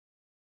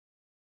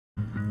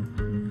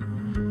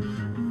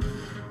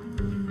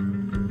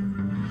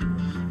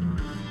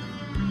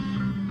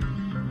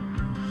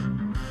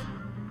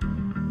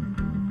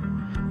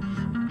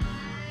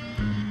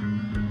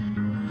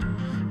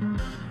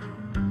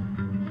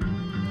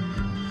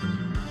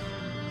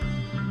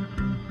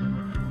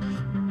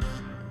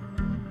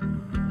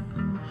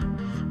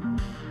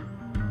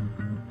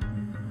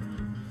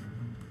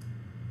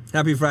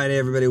Happy Friday,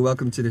 everybody.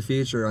 Welcome to the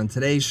future. On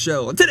today's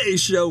show,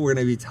 we're going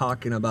to be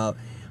talking about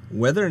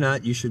whether or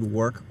not you should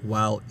work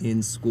while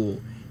in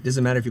school. It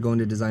doesn't matter if you're going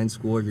to design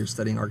school, if you're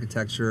studying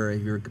architecture,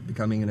 if you're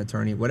becoming an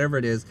attorney, whatever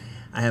it is.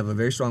 I have a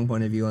very strong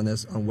point of view on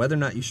this, on whether or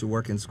not you should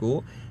work in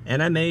school.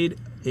 And I made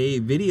a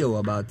video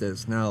about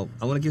this. Now,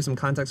 I want to give some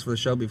context for the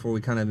show before we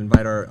kind of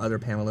invite our other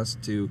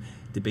panelists to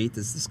debate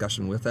this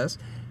discussion with us.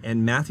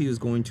 And Matthew is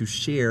going to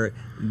share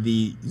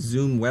the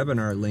Zoom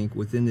webinar link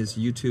within this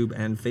YouTube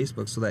and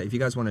Facebook so that if you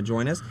guys want to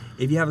join us,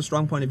 if you have a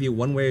strong point of view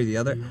one way or the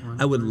other,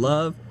 I would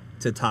love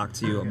to talk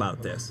to you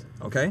about this,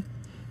 okay?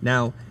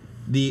 Now,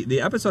 the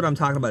episode I'm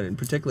talking about in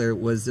particular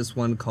was this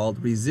one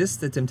called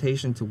Resist the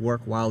Temptation to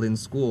Work While in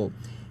School.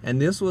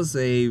 And this was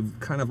a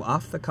kind of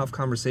off-the-cuff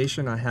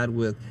conversation I had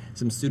with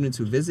some students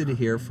who visited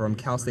here from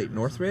Cal State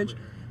Northridge,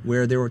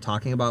 where they were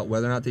talking about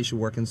whether or not they should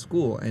work in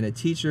school. And a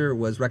teacher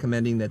was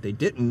recommending that they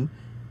didn't,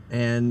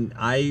 and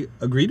I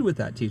agreed with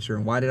that teacher.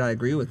 And why did I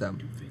agree with them?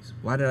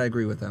 Why did I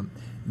agree with them?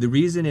 The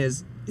reason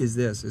is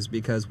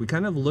because we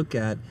kind of look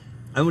at,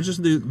 I will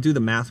just do the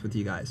math with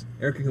you guys.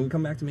 Erica, can we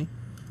come back to me?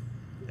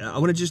 I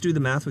want to just do the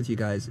math with you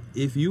guys.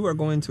 If you are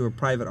going to a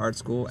private art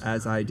school,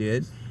 as I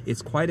did,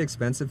 it's quite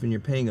expensive and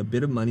you're paying a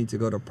bit of money to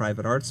go to a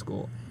private art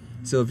school.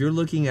 So if you're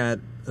looking at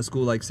a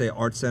school like, say,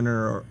 Art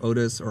Center or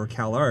Otis or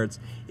Cal Arts,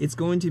 it's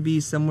going to be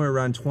somewhere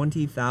around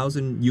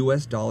 $20,000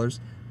 US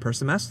per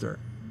semester.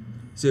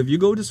 So if you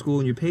go to school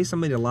and you pay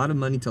somebody a lot of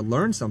money to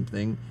learn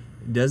something,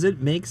 does it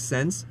make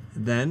sense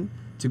then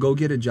to go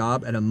get a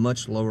job at a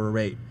much lower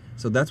rate?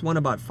 So that's one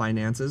about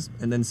finances.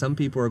 And then some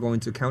people are going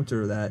to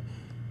counter that.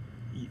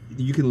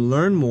 You can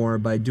learn more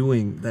by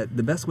doing that.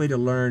 The best way to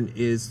learn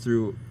is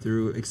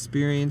through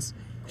experience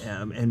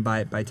and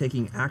by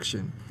taking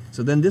action.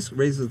 So then this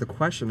raises the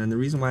question, and the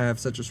reason why I have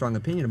such a strong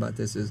opinion about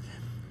this is,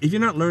 if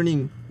you're not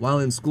learning while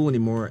in school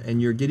anymore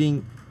and you're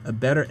getting a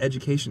better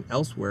education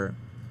elsewhere,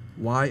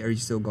 why are you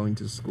still going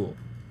to school?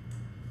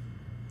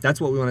 That's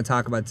what we want to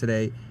talk about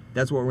today.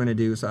 That's what we're going to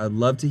do. So I'd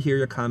love to hear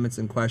your comments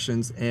and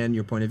questions and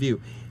your point of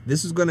view.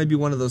 This is going to be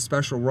one of those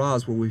special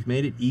Raws where we've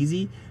made it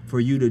easy for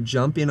you to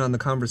jump in on the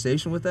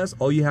conversation with us.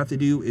 All you have to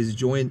do is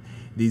join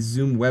the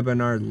Zoom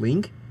webinar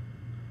link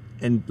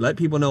and let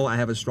people know I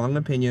have a strong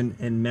opinion,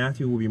 and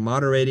Matthew will be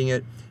moderating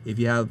it. If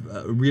you have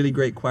a really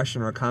great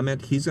question or a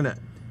comment, he's going to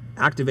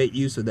activate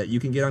you so that you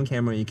can get on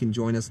camera and you can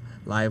join us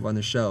live on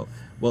the show.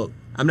 Well,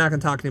 I'm not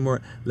going to talk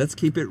anymore. Let's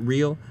keep it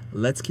real.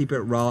 Let's keep it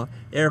raw.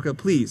 Erica,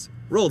 please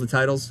roll the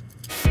titles.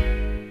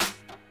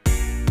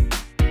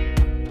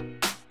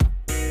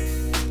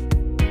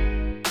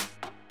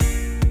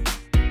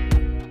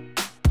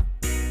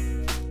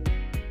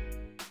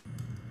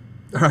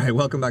 All right,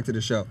 welcome back to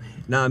the show.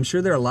 Now, I'm sure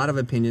there are a lot of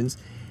opinions,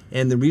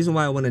 and the reason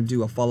why I want to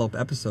do a follow-up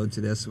episode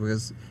to this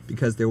was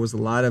because there was a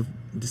lot of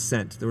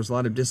dissent. There was a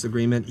lot of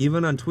disagreement,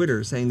 even on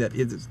Twitter, saying that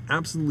it is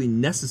absolutely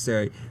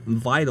necessary and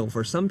vital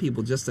for some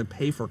people just to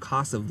pay for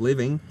cost of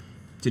living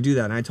to do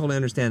that. And I totally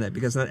understand that,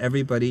 because not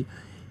everybody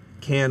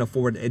can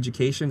afford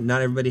education.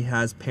 Not everybody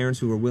has parents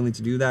who are willing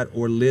to do that,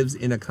 or lives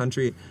in a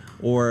country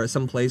or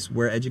some place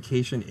where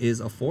education is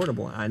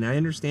affordable. And I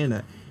understand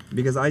that,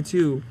 because I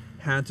too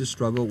had to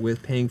struggle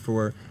with paying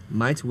for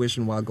my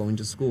tuition while going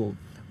to school.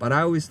 But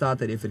I always thought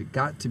that if it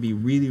got to be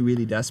really,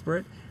 really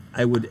desperate,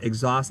 I would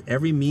exhaust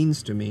every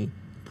means to me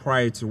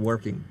prior to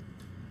working.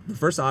 The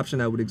first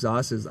option I would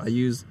exhaust is I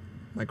use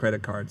my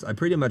credit cards. I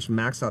pretty much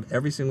maxed out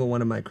every single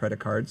one of my credit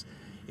cards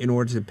in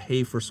order to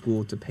pay for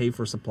school, to pay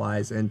for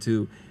supplies, and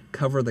to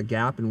cover the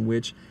gap in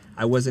which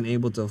I wasn't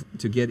able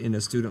to get in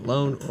a student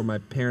loan, or my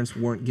parents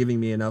weren't giving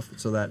me enough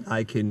so that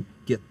I can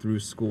get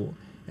through school.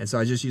 And so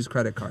I just use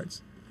credit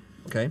cards.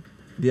 Okay.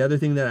 The other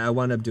thing that I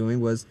wound up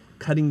doing was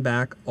cutting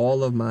back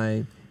all of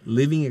my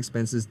living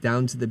expenses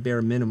down to the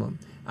bare minimum.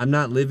 I'm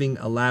not living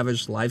a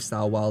lavish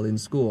lifestyle while in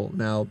school.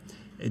 Now,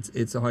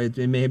 it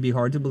may be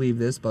hard to believe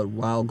this, but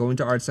while going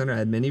to Art Center, I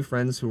had many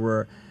friends who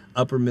were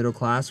upper middle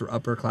class or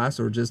upper class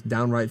or just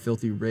downright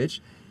filthy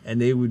rich, and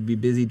they would be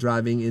busy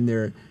driving in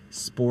their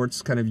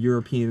sports kind of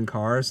European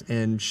cars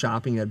and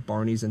shopping at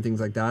Barney's and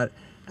things like that.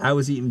 I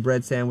was eating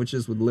bread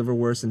sandwiches with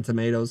liverwurst and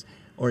tomatoes,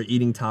 or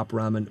eating top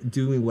ramen,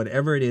 doing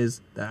whatever it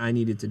is that I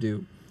needed to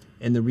do.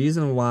 And the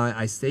reason why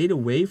I stayed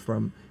away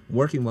from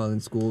working while in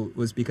school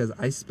was because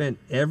I spent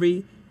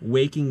every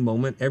waking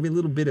moment, every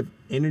little bit of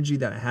energy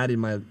that I had in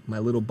my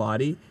little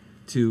body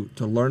to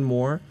learn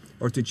more,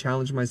 or to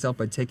challenge myself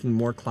by taking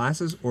more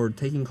classes, or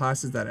taking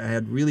classes that I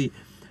had really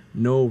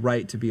no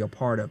right to be a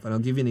part of. And I'll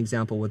give you an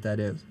example what that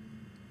is.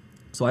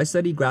 So I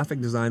studied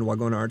graphic design while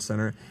going to Art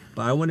Center,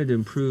 but I wanted to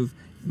improve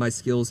my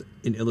skills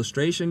in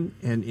illustration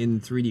and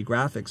in 3D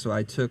graphics. So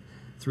I took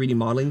 3D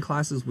modeling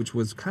classes, which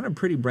was kind of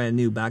pretty brand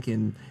new back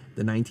in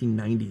the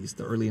 1990s,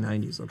 the early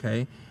 90s,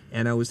 okay?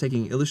 And I was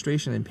taking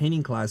illustration and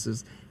painting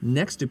classes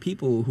next to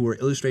people who were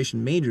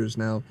illustration majors.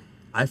 Now,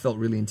 I felt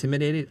really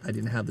intimidated. I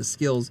didn't have the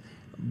skills,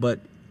 but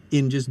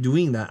in just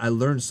doing that, I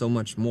learned so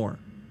much more.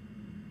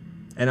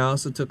 And I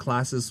also took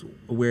classes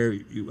where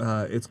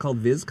it's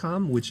called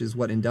VisCom, which is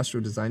what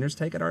industrial designers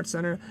take at Art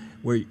Center,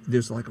 where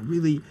there's like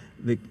really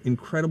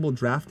incredible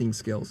drafting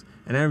skills.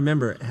 And I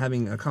remember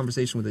having a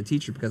conversation with a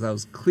teacher because I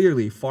was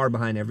clearly far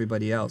behind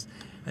everybody else.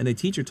 And the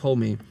teacher told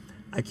me,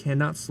 I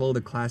cannot slow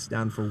the class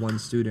down for one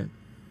student.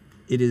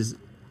 It is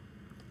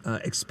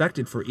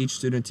expected for each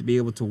student to be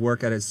able to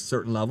work at a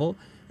certain level,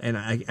 and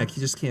I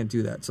just can't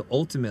do that. So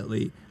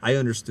ultimately, I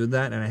understood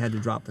that, and I had to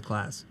drop the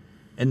class.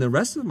 And the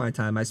rest of my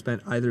time I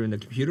spent either in the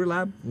computer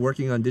lab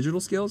working on digital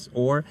skills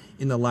or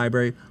in the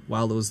library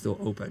while it was still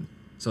open.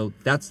 So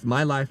that's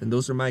my life, and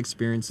those are my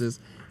experiences.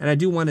 And I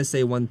do want to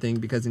say one thing,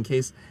 because in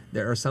case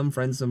there are some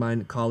friends of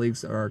mine,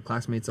 colleagues, or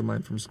classmates of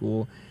mine from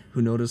school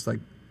who noticed, like,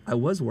 I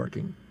was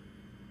working.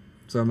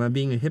 So I'm not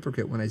being a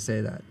hypocrite when I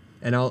say that.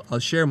 And I'll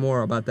share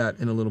more about that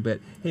in a little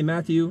bit. Hey,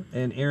 Matthew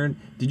and Aaron,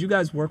 did you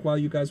guys work while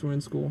you guys were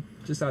in school?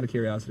 Just out of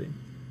curiosity.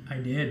 I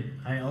did.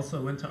 I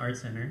also went to Art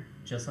Center,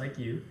 just like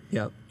you.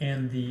 Yep.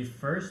 And the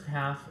first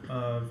half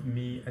of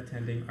me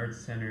attending Art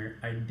Center,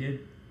 I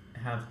did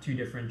have 2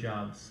 different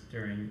jobs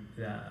during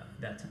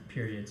that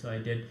period. So I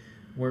did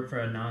work for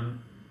a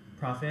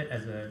non-profit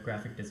as a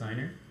graphic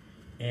designer.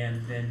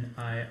 And then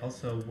I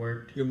also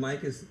worked... Your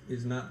mic is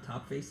not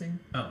top facing?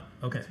 Oh,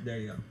 okay. There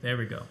you go. There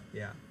we go.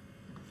 Yeah.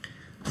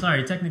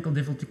 Sorry, technical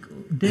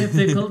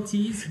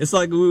difficulties. It's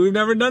like we've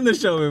never done this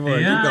show before.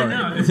 Yeah, I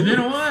know. It's been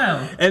a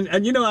while.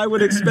 And you know, I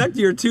would expect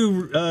your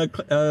 2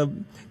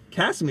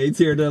 castmates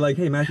here to like,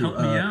 hey, Matthew, help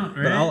me out,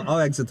 right? But I'll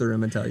exit the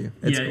room and tell you.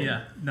 It's cool.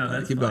 Yeah. No,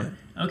 that's keep fine.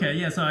 going. Okay,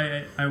 yeah. So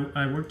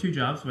I worked 2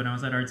 jobs when I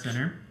was at Art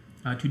Center,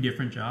 2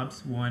 different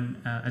jobs.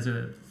 One as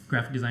a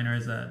graphic designer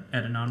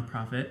at a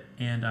nonprofit,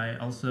 and I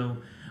also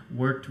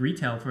worked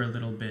retail for a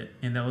little bit,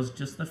 and that was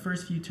just the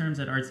first few terms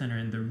at Art Center.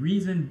 And the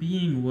reason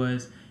being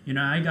was, you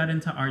know, I got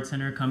into Art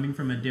Center coming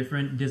from a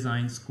different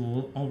design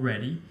school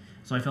already,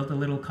 so I felt a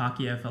little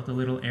cocky, I felt a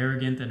little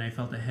arrogant, and I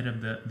felt ahead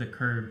of the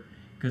curve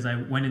because I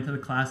went into the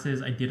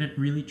classes, I didn't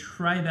really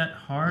try that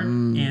hard,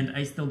 and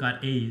I still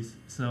got A's.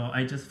 So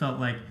I just felt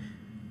like,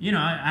 you know,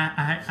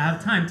 I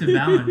have time to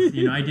balance.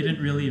 You know, I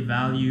didn't really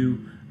value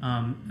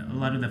a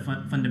lot of the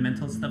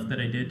fundamental stuff that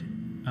I did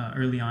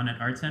early on at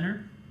Art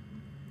Center.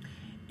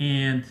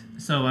 And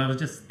so I was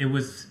just, it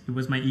was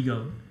my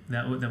ego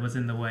that was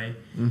in the way.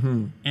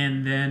 Mm-hmm.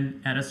 And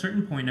then at a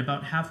certain point,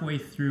 about halfway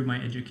through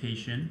my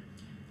education,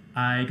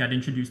 I got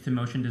introduced to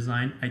motion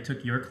design. I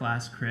took your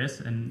class, Chris,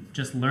 and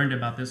just learned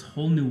about this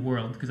whole new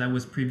world because I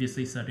was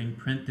previously studying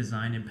print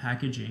design and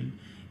packaging.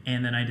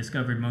 And then I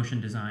discovered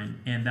motion design,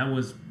 and that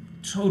was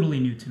totally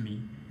new to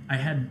me. I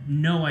had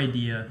no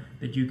idea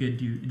that you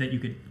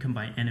could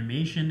combine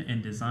animation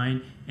and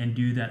design and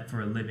do that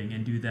for a living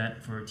and do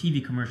that for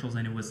TV commercials,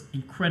 and it was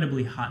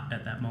incredibly hot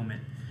at that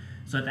moment.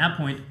 So at that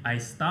point, I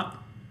stopped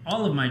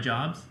all of my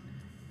jobs.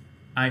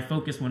 I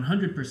focused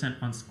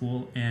 100% on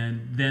school,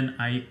 and then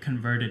I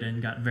converted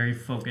and got very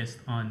focused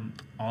on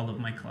all of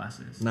my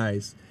classes.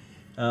 Nice.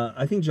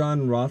 I think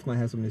John Roth might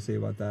have something to say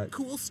about that.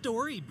 Cool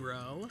story,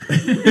 bro.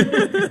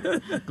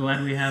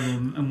 Glad we have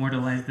him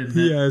immortalized in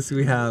that. Yes,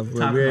 we have. We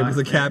were able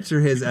to capture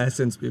his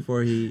essence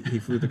before he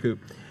flew the coop.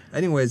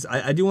 Anyways,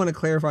 I do want to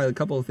clarify a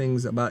couple of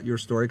things about your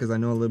story because I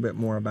know a little bit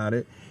more about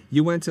it.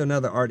 You went to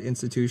another art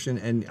institution,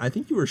 and I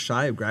think you were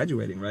shy of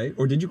graduating, right?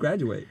 Or did you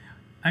graduate?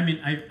 I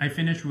mean, I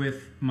finished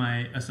with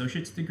my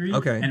associate's degree,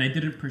 okay, and I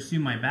didn't pursue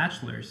my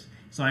bachelor's.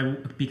 So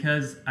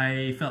because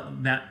I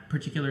felt that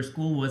particular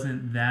school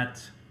wasn't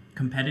that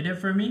competitive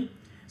for me,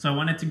 so I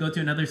wanted to go to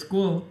another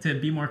school to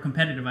be more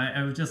competitive.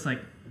 I was just like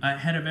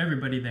ahead of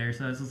everybody there,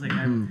 so I was just like,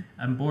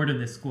 I'm bored of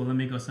this school, let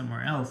me go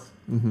somewhere else.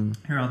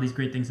 Hear all these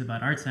great things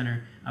about Art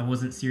Center. I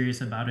wasn't serious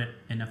about it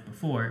enough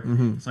before,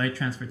 so I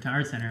transferred to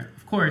Art Center.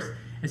 Of course,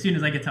 as soon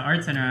as I get to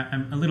Art Center,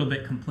 I'm a little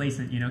bit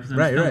complacent, you know, because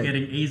I'm still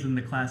getting A's in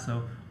the class,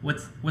 so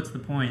what's the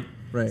point?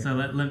 Right. So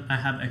I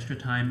have extra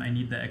time, I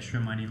need the extra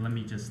money, let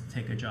me just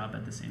take a job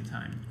at the same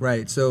time.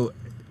 Right. So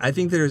I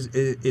think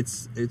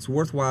it's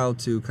worthwhile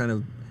to kind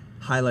of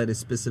highlight a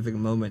specific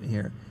moment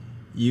here.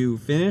 You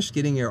finished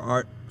getting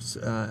your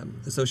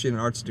associate in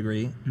arts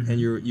degree, and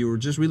you were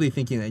just really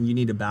thinking that you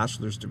need a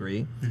bachelor's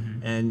degree,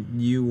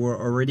 and you were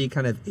already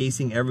kind of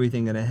acing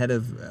everything and ahead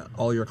of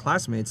all your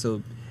classmates.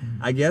 So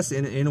I guess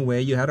in a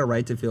way you had a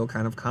right to feel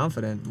kind of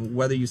confident,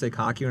 whether you say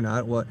cocky or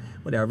not,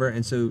 whatever.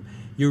 And so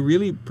you're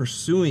really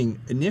pursuing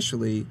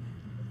initially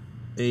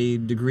a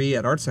degree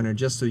at Art Center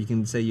just so you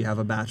can say you have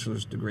a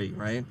bachelor's degree,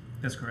 right?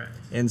 That's correct.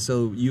 And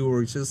so you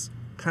were just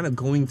kind of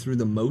going through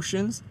the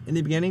motions in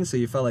the beginning, so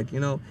you felt like, you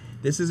know,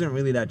 this isn't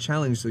really that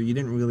challenge, so you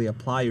didn't really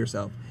apply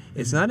yourself.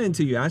 It's not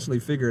until you actually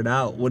figured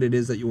out what it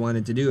is that you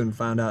wanted to do and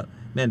found out,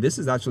 man, this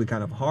is actually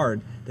kind of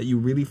hard, that you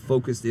really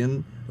focused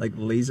in, like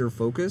laser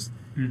focused,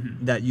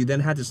 that you then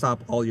had to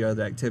stop all your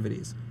other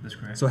activities. That's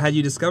correct. So had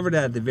you discovered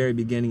that at the very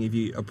beginning, if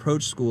you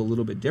approached school a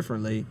little bit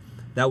differently,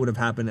 that would have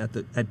happened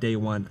at day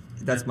one.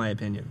 That's my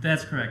opinion.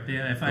 That's correct.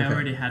 Yeah, if I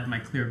already had my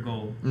clear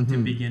goal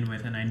to begin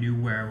with, and I knew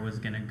where I was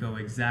going to go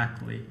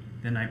exactly,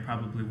 then I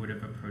probably would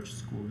have approached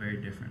school very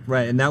differently.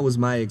 Right, and that was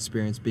my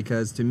experience,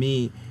 because to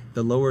me,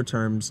 the lower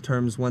terms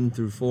 1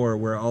 through 4,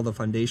 where all the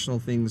foundational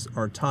things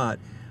are taught,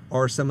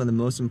 are some of the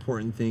most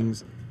important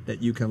things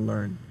that you can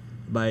learn.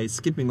 By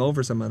skipping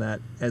over some of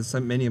that, as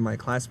many of my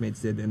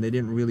classmates did, and they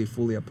didn't really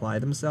fully apply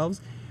themselves,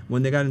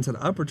 when they got into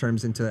the upper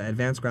terms, into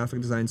advanced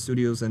graphic design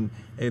studios and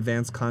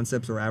advanced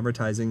concepts or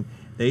advertising,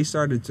 they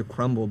started to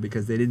crumble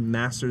because they didn't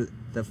master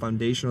the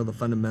foundation or the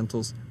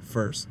fundamentals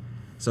first.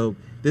 So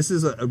this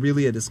is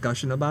really a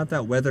discussion about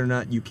that, whether or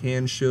not you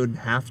can, should,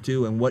 have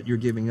to, and what you're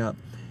giving up.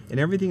 And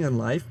everything in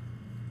life,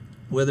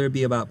 whether it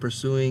be about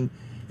pursuing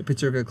a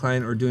particular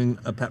client or doing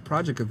a pet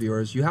project of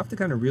yours, you have to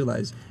kind of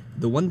realize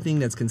the one thing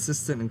that's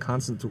consistent and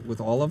constant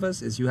with all of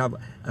us is you have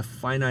a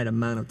finite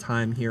amount of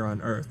time here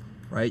on earth,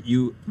 right?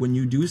 When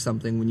you do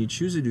something, when you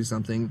choose to do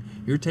something,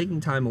 you're taking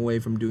time away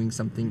from doing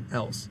something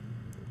else.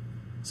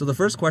 So the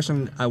first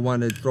question I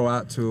want to throw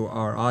out to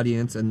our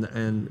audience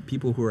and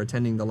people who are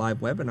attending the live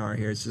webinar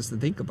here is just to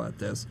think about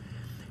this,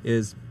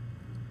 is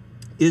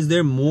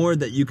there more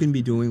that you can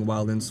be doing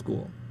while in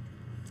school?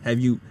 Have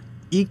you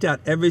eked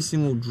out every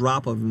single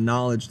drop of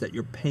knowledge that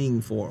you're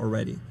paying for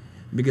already?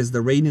 Because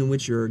the rate in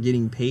which you're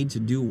getting paid to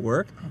do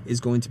work is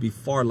going to be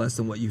far less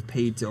than what you've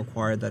paid to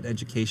acquire that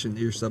education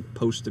that you're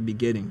supposed to be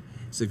getting.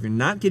 So if you're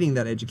not getting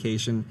that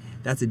education,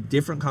 that's a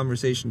different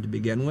conversation to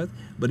begin with.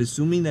 But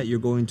assuming that you're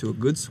going to a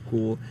good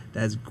school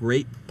that has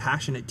great,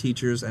 passionate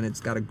teachers and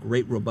it's got a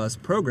great,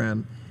 robust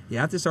program, you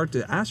have to start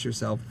to ask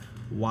yourself,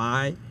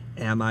 why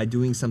am I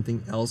doing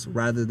something else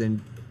rather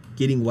than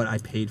getting what I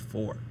paid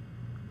for?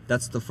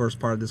 That's the first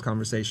part of this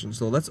conversation.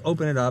 So let's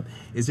open it up.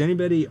 Is there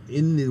anybody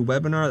in the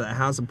webinar that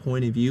has a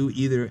point of view,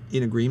 either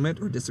in agreement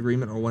or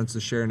disagreement, or wants to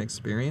share an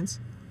experience?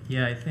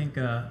 Yeah, I think,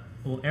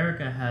 well,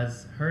 Erica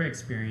has her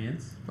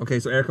experience. Okay,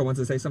 so Erica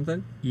wants to say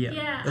something?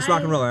 Yeah. Let's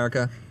rock and roll,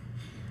 Erica.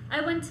 I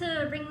went to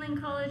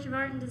Ringling College of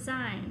Art and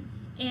Design,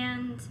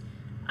 and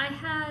I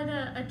had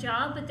a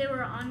job, but they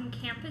were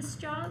on-campus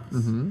jobs,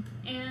 Mm-hmm.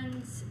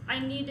 and I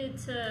needed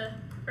to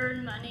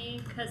earn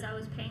money because I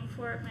was paying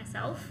for it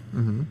myself.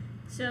 Mm-hmm.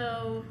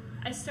 So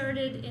I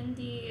started in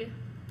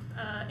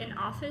an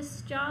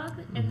office job,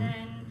 and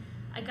then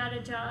I got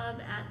a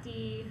job at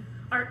the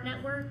Art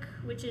Network,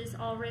 which is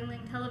all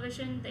Ringling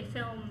Television. They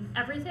film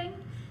everything,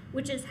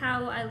 which is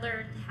how I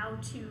learned how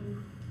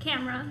to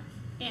camera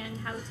and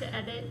how to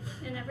edit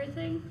and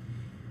everything.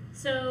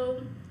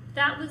 So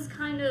that was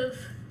kind of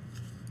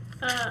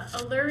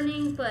a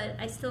learning, but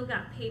I still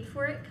got paid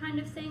for it kind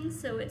of thing.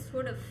 So it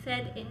sort of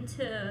fed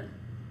into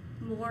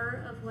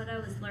more of what I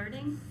was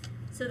learning.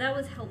 So that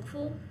was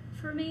helpful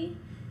for me.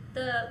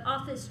 The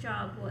office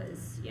job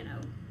was,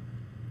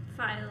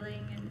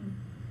 filing and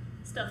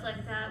stuff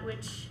like that,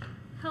 which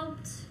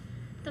helped.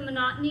 The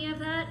monotony of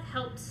that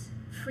helped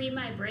free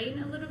my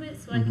brain a little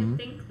bit so I could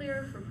think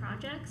clearer for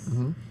projects.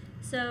 Mm-hmm.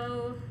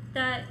 So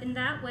that in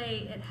that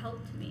way it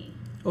helped me.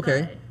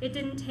 Okay. But it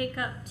didn't take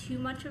up too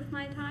much of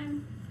my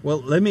time.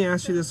 Well, let me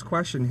ask you this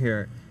question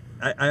here.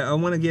 I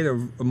want to get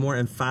a more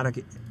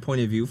emphatic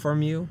point of view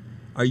from you.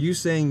 Are you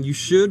saying you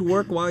should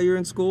work while you're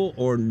in school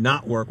or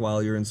not work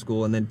while you're in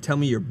school? And then tell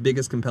me your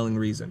biggest compelling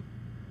reason.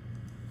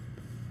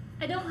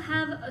 I don't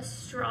have a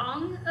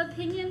strong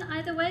opinion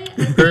either way.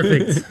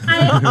 Perfect.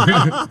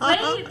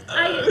 I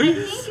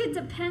think it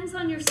depends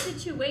on your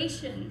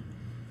situation.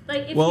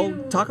 Like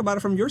if talk about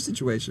it from your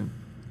situation.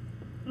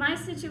 My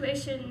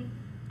situation,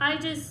 I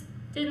just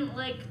didn't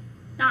like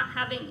not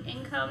having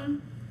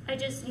income. I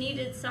just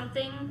needed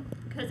something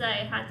because I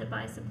had to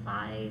buy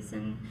supplies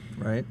and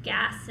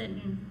gas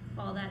and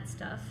all that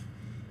stuff.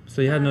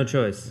 So you had no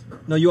choice?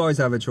 No, you always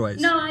have a choice.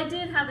 No, I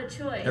did have a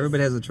choice.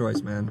 Everybody has a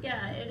choice, man.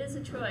 Yeah, it is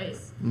a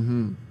choice.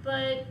 Mm-hmm.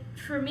 But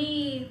for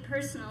me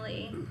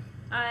personally,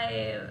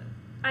 I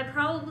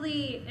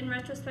probably, in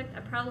retrospect, I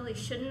probably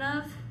shouldn't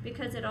have,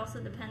 because it also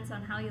depends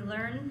on how you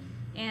learn.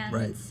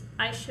 And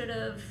I should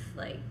have,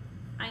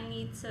 I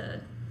need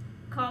to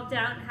calm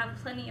down and have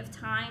plenty of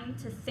time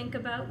to think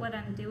about what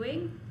I'm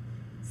doing.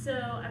 So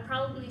I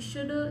probably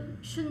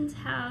shouldn't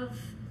have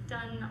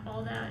done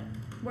all that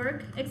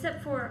work,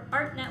 except for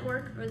Art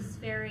Network was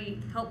very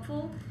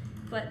helpful,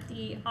 but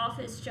the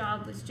office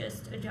job was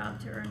just a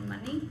job to earn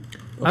money.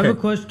 Okay. I have a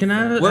question. Can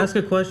I ask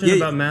a question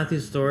about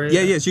Matthew's story?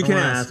 Yeah, yes, you can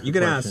ask. You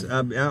can ask.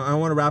 I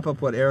want to wrap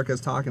up what Erica's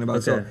talking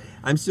about. Okay. So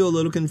I'm still a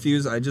little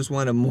confused. I just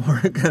want a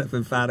more kind of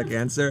emphatic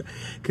answer,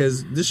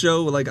 because this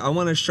show, I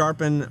want to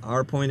sharpen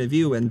our point of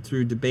view, and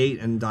through debate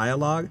and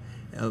dialogue,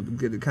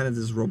 kind of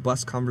this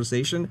robust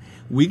conversation,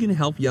 we can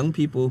help young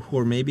people who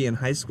are maybe in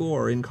high school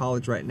or in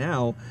college right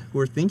now who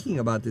are thinking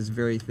about this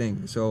very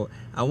thing. So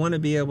I want to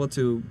be able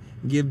to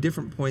give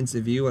different points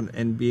of view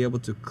and be able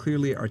to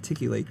clearly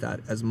articulate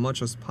that as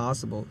much as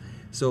possible.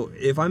 So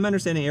if I'm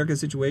understanding Erica's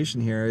situation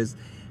here is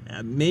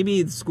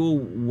maybe the school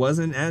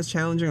wasn't as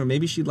challenging, or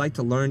maybe she'd like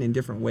to learn in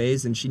different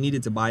ways and she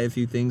needed to buy a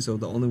few things, so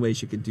the only way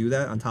she could do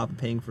that on top of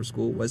paying for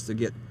school was to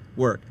get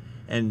work.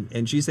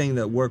 And she's saying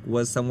that work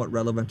was somewhat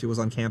relevant. It was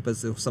on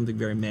campus. It was something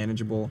very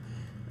manageable,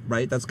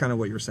 right? That's kind of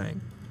what you're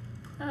saying.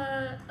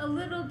 A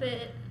little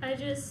bit.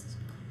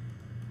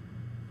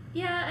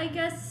 Yeah, I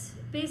guess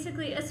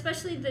basically,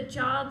 especially the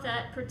job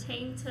that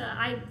pertained to,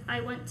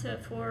 I went to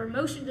for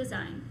motion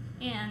design,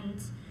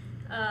 and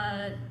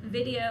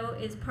video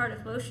is part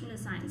of motion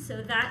design,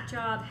 so that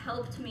job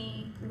helped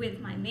me with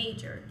my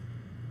major.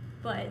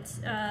 But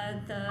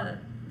the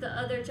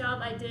other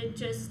job I did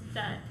just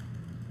that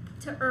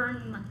to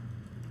earn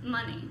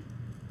money.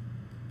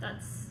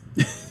 That's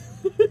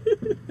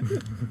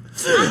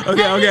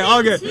okay.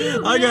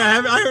 I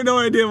have no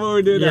idea what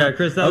we're doing. Yeah, now.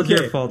 Chris, that was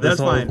your fault. That's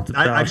fine.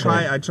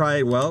 I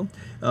try well.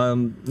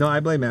 No, I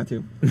blame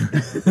Matthew.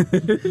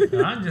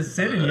 I'm just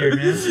sitting here,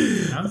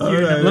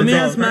 man. Let me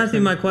ask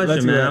Matthew my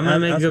question, man. I'm gonna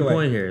make a good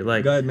point here.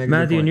 Like, go ahead, make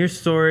Matthew, in your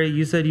story,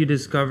 you said you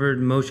discovered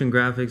motion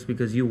graphics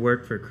because you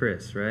worked for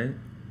Chris, right?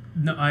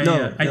 No, I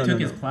took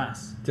his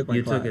class. Took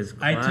his class.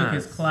 I took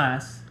his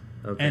class.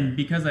 Okay. And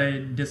because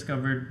I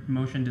discovered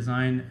motion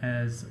design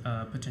as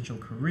a potential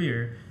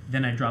career,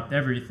 then I dropped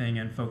everything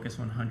and focused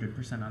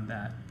 100% on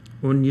that.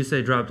 When you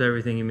say dropped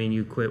everything, you mean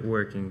you quit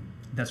working?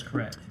 That's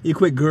correct. He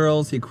quit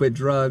girls, he quit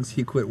drugs,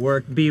 he quit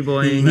work.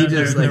 B-boying. He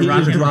just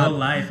dropped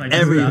life,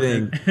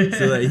 everything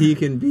so that he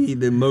can be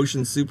the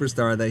motion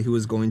superstar that he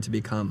was going to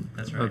become.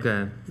 That's right.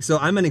 Okay. So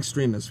I'm an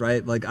extremist,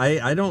 right? Like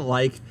I don't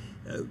like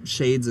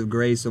shades of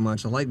gray so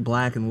much. I like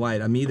black and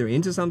white. I'm either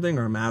into something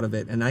or I'm out of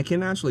it. And I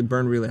can actually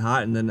burn really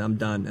hot and then I'm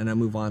done and I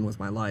move on with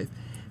my life.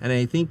 And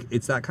I think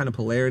it's that kind of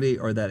polarity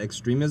or that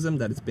extremism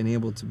that it's been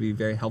able to be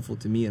very helpful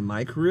to me in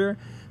my career.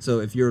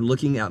 So if you're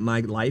looking at my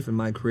life and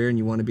my career and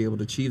you want to be able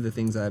to achieve the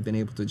things that I've been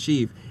able to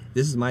achieve,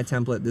 this is my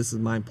template, this is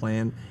my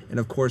plan. And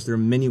of course, there are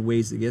many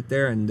ways to get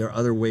there, and there are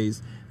other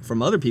ways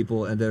from other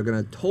people and they're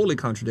going to totally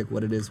contradict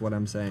what it is, what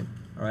I'm saying.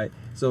 All right.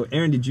 So,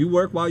 Aaron, did you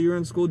work while you were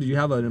in school? Did you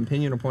have an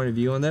opinion or point of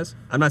view on this?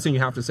 I'm not saying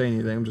you have to say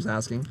anything. I'm just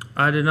asking.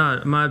 I did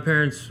not. My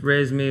parents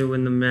raised me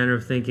in the manner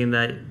of thinking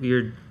that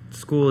your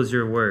school is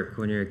your work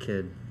when you're a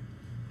kid.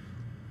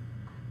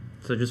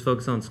 So just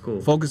focus on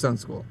school. Focus on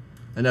school.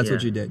 And that's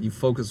what you did. You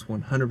focused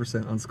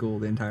 100% on school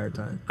the entire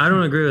time. I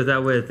don't agree with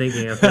that way of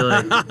thinking. I feel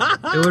like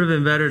it would have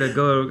been better to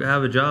go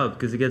have a job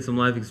because you get some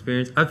life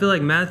experience. I feel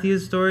like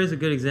Matthew's story is a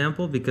good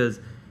example because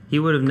he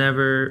would have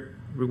never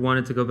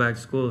wanted to go back to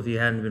school if he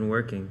hadn't been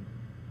working,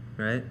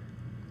 right?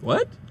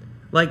 What?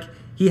 Like,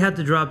 he had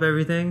to drop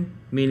everything,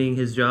 meaning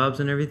his jobs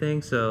and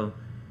everything, so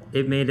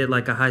it made it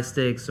like a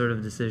high-stakes sort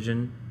of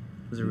decision.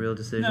 It was a real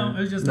decision. No, it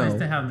was just nice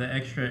to have the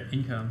extra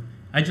income.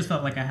 I just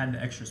felt like I had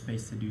the extra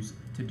space to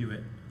do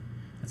it.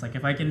 It's like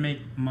if I can make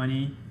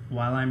money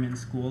while I'm in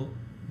school,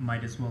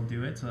 might as well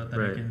do it so that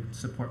I can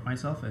support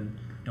myself and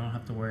don't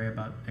have to worry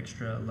about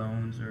extra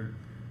loans or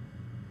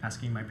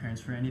asking my parents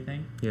for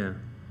anything. Yeah.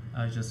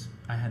 I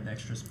had the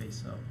extra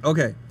space, so.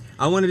 Okay.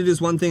 I wanted to do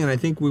this one thing, and I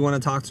think we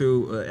want to talk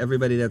to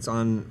everybody that's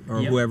on,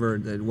 or whoever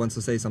that wants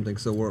to say something.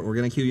 So we're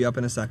going to cue you up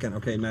in a second.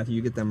 Okay, Matthew,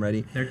 you get them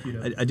ready. They're queued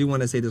up. I do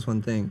want to say this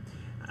one thing.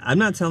 I'm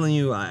not telling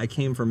you I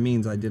came from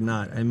means. I did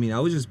not. I mean,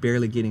 I was just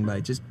barely getting by,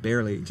 just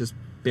barely, just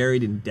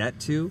buried in debt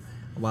too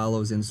while I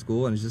was in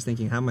school, and I was just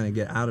thinking, how am I going to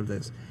get out of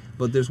this?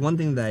 But there's one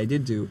thing that I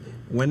did do.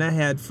 When I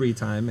had free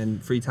time,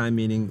 and free time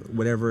meaning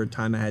whatever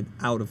time I had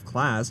out of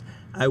class,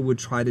 I would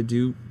try to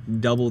do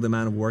double the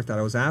amount of work that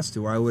I was asked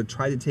to, or I would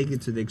try to take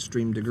it to the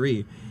extreme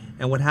degree.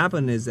 And what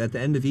happened is at the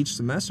end of each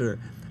semester,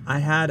 I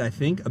had, I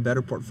think, a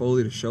better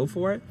portfolio to show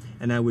for it,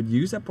 and I would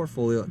use that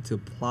portfolio to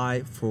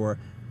apply for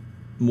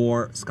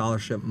more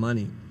scholarship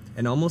money.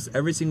 And almost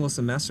every single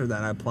semester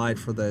that I applied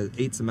for the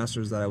 8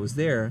 semesters that I was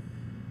there,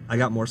 I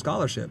got more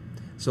scholarship.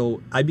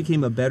 So I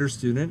became a better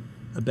student,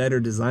 a better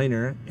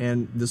designer,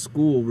 and the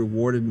school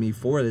rewarded me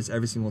for this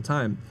every single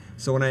time.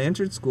 So when I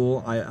entered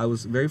school, I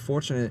was very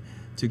fortunate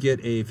to get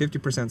a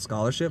 50%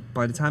 scholarship.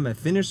 By the time I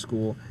finished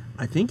school,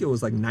 I think it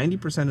was like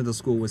 90% of the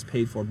school was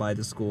paid for by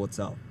the school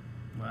itself.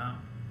 Wow.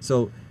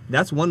 So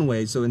that's one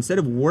way. So instead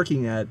of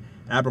working at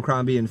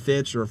Abercrombie and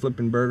Fitch or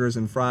flipping burgers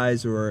and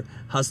fries or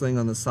hustling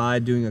on the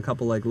side, doing a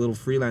couple like little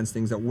freelance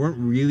things that weren't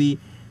really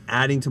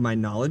adding to my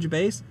knowledge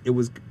base, it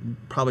was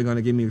probably going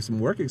to give me some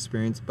work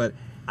experience, but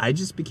I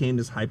just became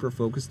this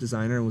hyper-focused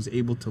designer and was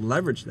able to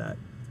leverage that.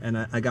 And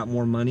I got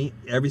more money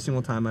every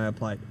single time I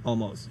applied,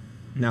 almost.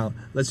 Now,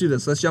 let's do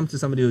this. Let's jump to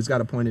somebody who's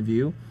got a point of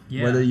view.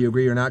 Yeah. Whether you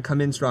agree or not,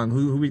 come in strong.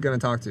 Who are we going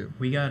to talk to?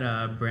 We got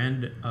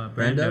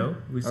Brando,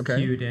 who's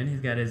queued in. He's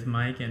got his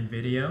mic and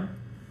video.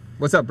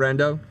 What's up,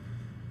 Brando?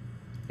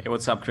 Hey,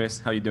 what's up, Chris?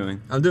 How you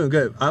doing? I'm doing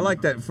good. I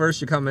like that first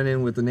you're coming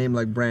in with the name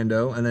like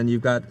Brando, and then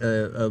you've got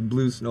a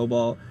blue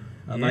snowball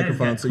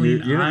microphone. So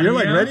you're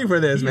like ready for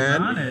this,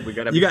 man.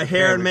 You got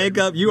hair and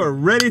makeup. You are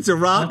ready to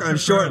rock on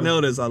short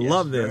notice. I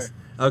love this.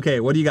 Sure. Okay,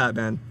 what do you got,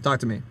 man? Talk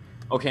to me.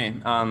 Okay,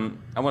 I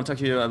want to talk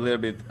to you a little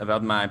bit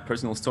about my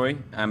personal story.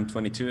 I'm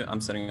 22.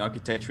 I'm studying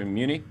architecture in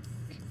Munich,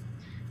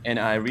 and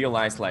I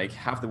realized like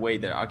half the way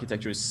that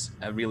architecture is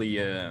really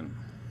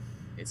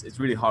it's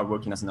really hard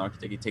working as an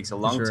architect. It takes a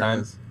long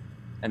time,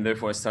 and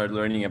therefore I started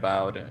learning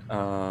about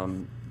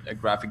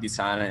graphic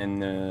design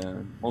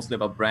and mostly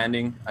about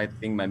branding. I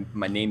think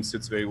my name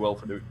suits very well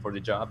for the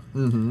job,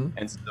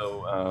 and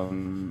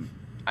so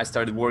I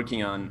started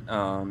working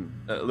on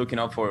looking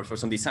out for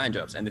some design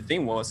jobs. And the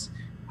thing was,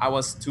 I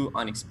was too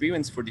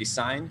unexperienced for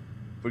design,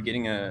 for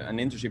getting an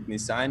internship in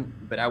design,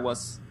 but I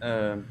was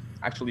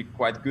actually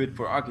quite good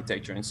for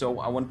architecture. And so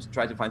I wanted to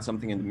try to find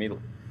something in the middle.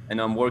 And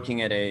I'm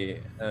working at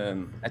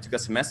I took a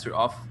semester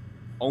off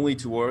only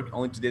to work,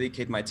 only to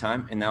dedicate my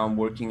time. And now I'm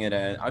working at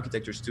an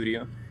architecture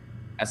studio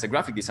as a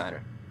graphic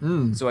designer.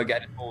 So I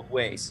got it both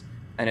ways.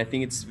 And I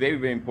think it's very,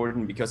 very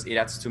important because it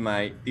adds to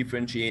my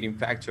differentiating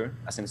factor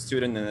as a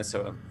student and as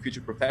a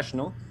future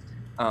professional.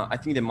 I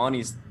think the money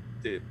is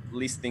the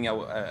least thing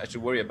I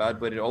should worry about,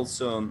 but it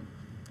also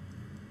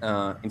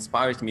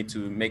inspires me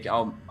to make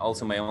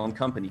also my own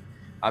company.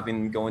 I've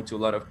been going to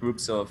a lot of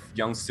groups of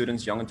young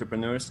students, young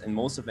entrepreneurs, and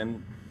most of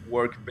them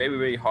work very,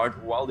 very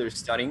hard while they're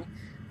studying.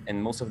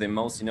 And most of the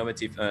most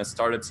innovative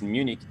startups in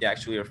Munich, they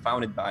actually are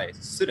founded by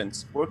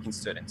students, working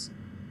students,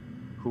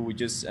 who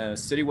just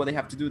study what they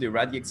have to do. They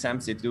write the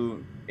exams. They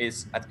do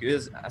is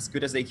as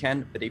good as they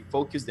can, but they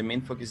focus. The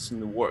main focus is on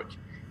the work.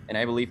 And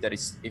I believe that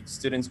if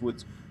students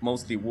would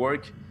mostly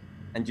work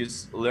and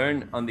just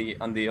learn on the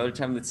other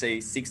time, let's say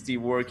 60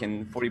 work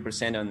and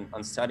 40%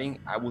 on studying,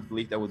 I would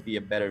believe that would be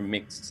a better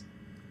mix.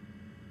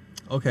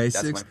 Okay,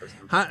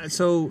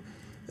 so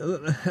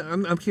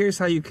I'm curious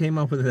how you came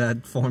up with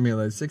that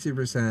formula,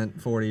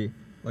 60%, 40.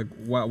 Like,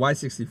 why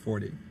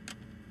 60-40?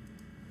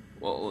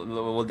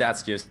 Well,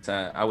 that's just,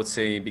 I would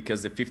say,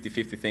 because the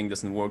 50-50 thing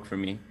doesn't work for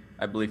me.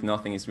 I believe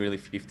nothing is really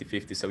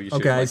 50-50, so you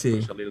should push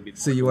a little bit more.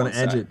 So you want to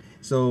edge it.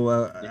 So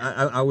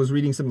I was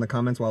reading some of the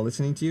comments while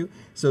listening to you.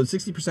 So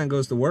 60%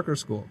 goes to work or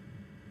school?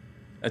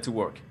 To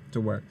work. To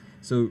work.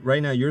 So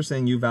right now you're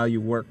saying you value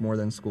work more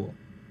than school?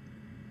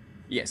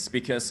 Yes,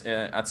 because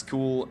at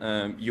school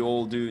you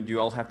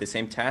all have the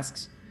same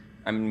tasks.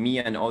 I mean, me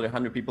and other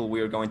 100 people, we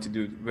are going to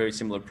do very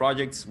similar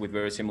projects with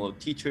very similar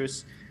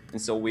teachers,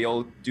 and so we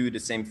all do the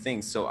same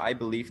thing. So I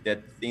believe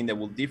that the thing that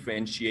will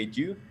differentiate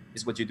you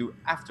is what you do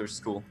after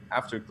school,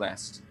 after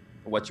class,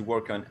 what you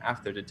work on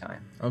after the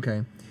time.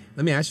 Okay.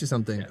 Let me ask you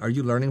something. Are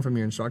you learning from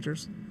your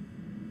instructors?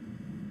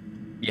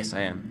 Yes,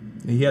 I am.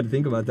 You had to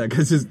think about that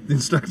because his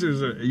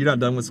instructors you're not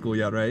done with school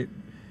yet, right?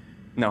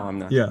 No, I'm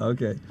not. Yeah,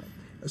 okay.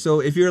 So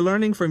if you're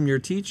learning from your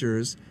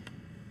teachers,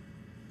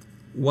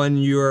 when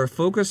your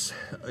focus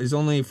is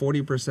only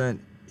 40%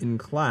 in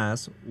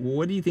class,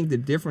 what do you think the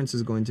difference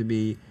is going to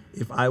be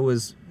if I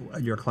was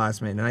your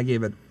classmate and I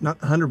gave it not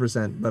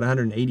 100%, but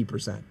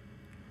 180%?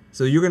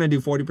 So you're going to do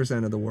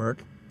 40% of the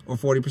work or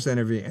 40%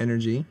 of your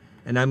energy,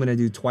 and I'm going to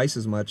do twice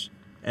as much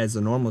as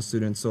a normal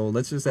student. So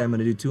let's just say I'm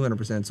going to do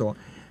 200%. So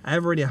I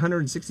have already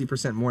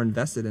 160% more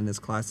invested in this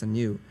class than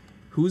you.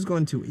 Who's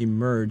going to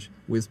emerge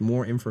with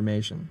more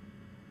information?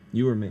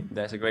 You or me?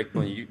 That's a great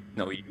point. You,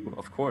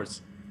 of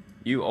course.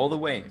 You all the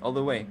way.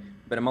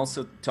 But I'm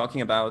also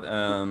talking about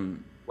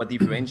what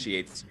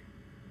differentiates you,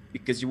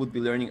 because you would be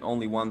learning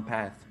only one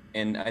path.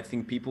 And I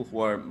think people who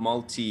are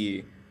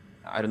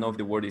I don't know if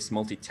the word is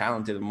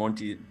multi-talented or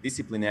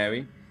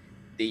multidisciplinary,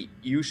 they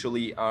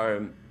usually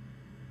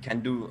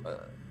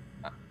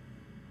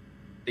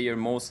they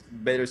are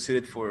better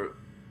suited for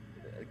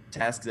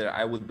tasks that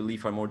I would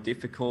believe are more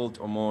difficult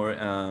or more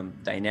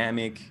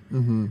dynamic,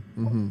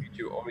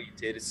 future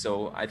oriented.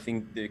 So I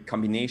think the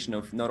combination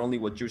of not only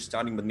what you're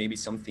studying, but maybe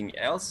something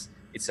else,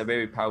 it's a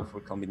very powerful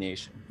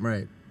combination.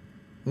 Right.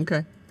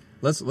 Okay.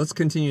 Let's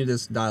continue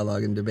this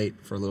dialogue and debate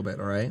for a little bit,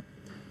 all right?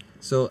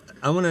 So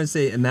I want to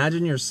say,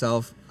 imagine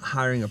yourself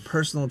hiring a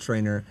personal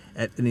trainer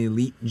at an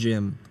elite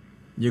gym.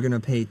 You're going to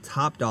pay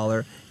top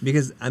dollar,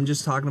 because I'm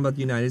just talking about the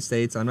United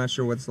States. I'm not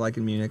sure what it's like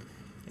in Munich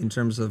in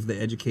terms of the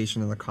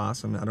education and the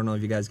cost. I don't know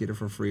if you guys get it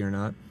for free or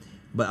not.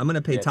 But I'm going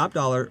to pay top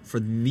dollar for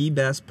the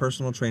best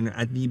personal trainer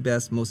at the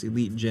best, most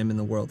elite gym in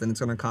the world. And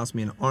it's going to cost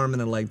me an arm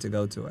and a leg to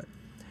go to it.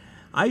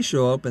 I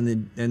show up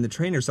and the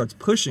trainer starts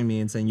pushing me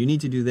and saying, you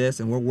need to do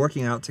this, and we're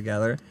working out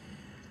together.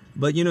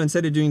 But,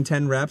 instead of doing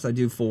 10 reps, I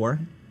do 4.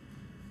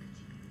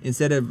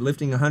 Instead of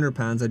lifting 100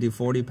 pounds, I do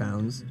 40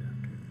 pounds.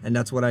 And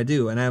that's what I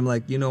do. And I'm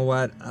like, you know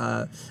what?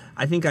 I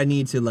think I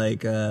need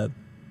to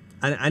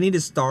I need to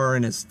star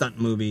in a stunt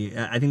movie.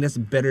 I think that's a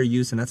better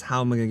use, and that's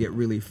how I'm going to get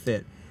really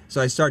fit. So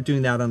I start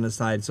doing that on the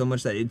side so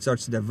much that it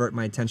starts to divert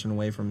my attention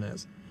away from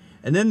this.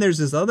 And then there's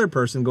this other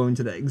person going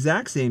to the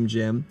exact same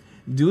gym,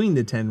 doing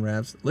the 10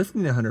 reps,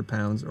 lifting the 100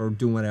 pounds or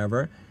doing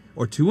whatever,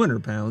 or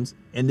 200 pounds.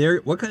 And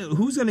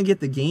who's going to get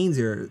the gains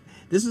here?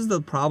 This is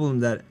the problem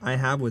that I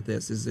have with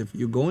this, is if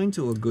you're going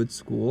to a good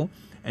school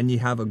and you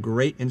have a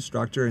great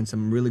instructor and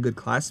some really good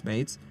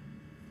classmates,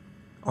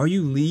 are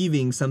you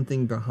leaving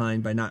something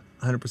behind by not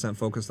 100%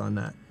 focused on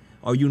that?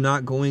 Are you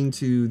not going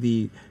to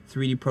the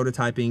 3D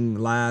prototyping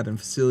lab and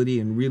facility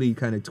and really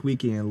kind of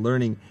tweaking and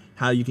learning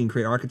how you can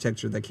create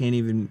architecture that can't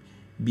even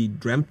be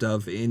dreamt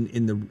of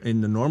in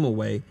the normal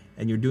way,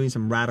 and you're doing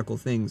some radical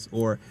things?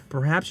 Or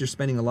perhaps you're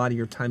spending a lot of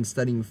your time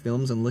studying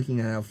films and looking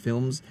at how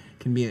films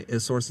can be a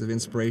source of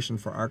inspiration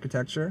for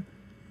architecture.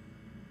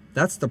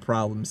 That's the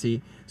problem,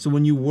 see? So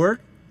when you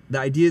work, the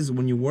idea is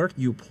when you work,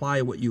 you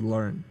apply what you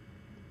learn.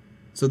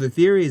 So the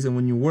theory is that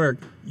when you work,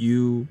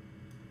 you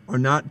are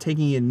not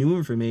taking in new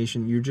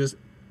information, you're just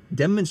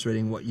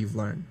demonstrating what you've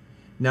learned.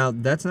 Now,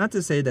 that's not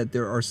to say that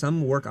there are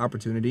some work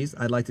opportunities.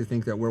 I'd like to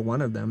think that we're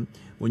one of them.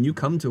 When you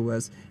come to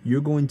us, you're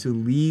going to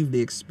leave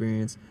the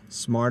experience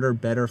smarter,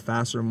 better,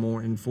 faster,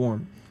 more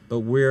informed. But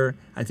we're,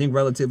 I think,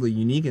 relatively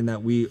unique in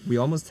that we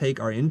almost take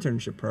our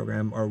internship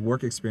program, our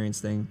work experience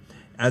thing,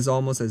 as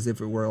almost as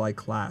if it were like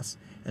class.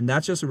 And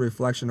that's just a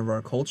reflection of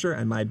our culture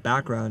and my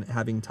background,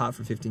 having taught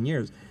for 15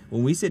 years.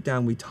 When we sit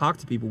down, we talk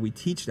to people, we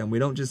teach them. We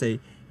don't just say,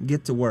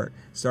 get to work,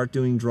 start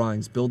doing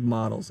drawings, build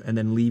models, and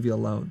then leave you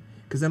alone.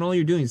 Because then all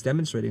you're doing is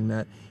demonstrating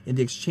that in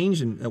the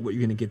exchange of what you're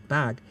going to get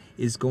back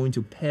is going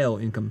to pale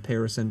in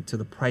comparison to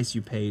the price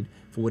you paid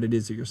for what it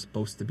is that you're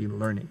supposed to be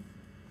learning.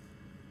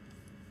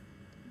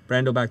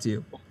 Brando, back to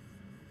you.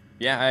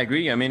 Yeah, I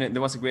agree. I mean,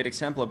 there was a great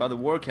example about the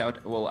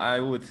workout. Well,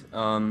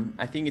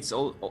 I think it's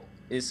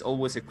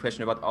always a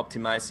question about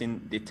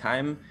optimizing the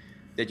time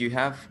that you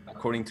have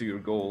according to your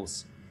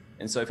goals.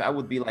 And so if I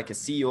would be like a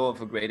CEO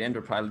of a great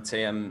enterprise, let's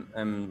say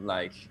I'm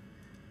like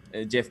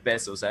Jeff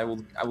Bezos, I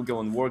will go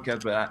and work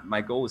out, but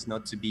my goal is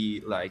not to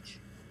be like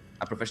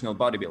a professional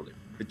bodybuilder,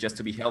 but just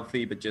to be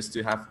healthy, but just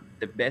to have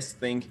the best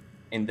thing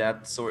in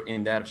that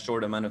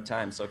short amount of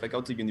time. So if I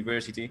go to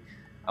university,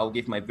 I'll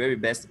give my very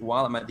best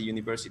while I'm at the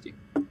university.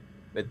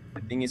 But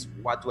the thing is,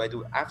 what do I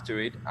do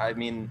after it? I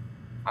mean,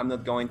 I'm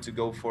not going to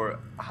go for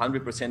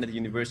 100% at the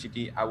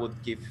university. I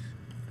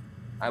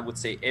would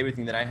say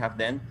everything that I have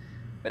then,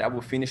 but I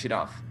will finish it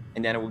off.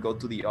 And then I will go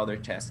to the other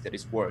task, that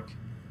is work.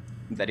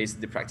 That is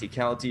the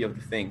practicality of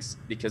the things.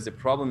 Because the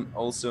problem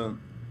also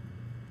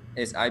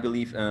is, I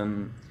believe,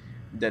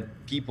 that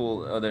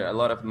people, a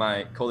lot of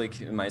my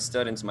colleagues, my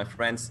students, my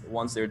friends,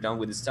 once they're done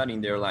with the studying,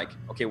 they're like,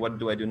 okay, what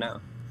do I do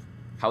now?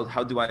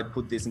 How do I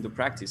put this into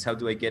practice? How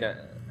do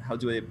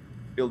I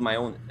build my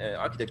own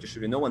architecture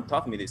studio? No one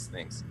taught me these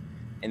things.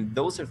 And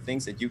those are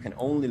things that you can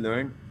only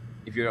learn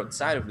if you're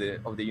outside of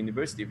the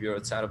university, if you're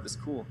outside of the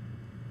school.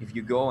 If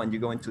you go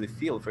into the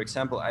field. For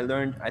example, I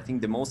learned, I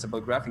think, the most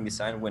about graphic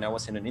design when I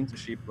was in an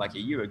internship like a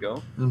year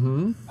ago.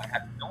 Mm-hmm. I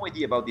had no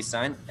idea about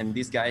design, and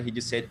this guy, he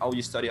just said, oh,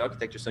 you study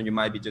architecture, so you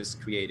might be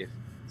just creative.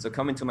 So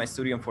come into my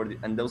studio,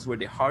 and those were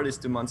the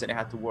hardest 2 months that I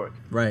had to work.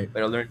 Right.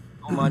 But I learned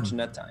so much in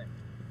that time.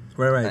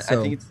 Right. I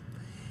think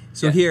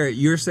so yeah. Here,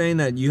 you're saying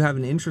that you have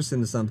an interest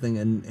in something,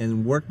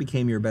 and work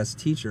became your best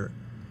teacher.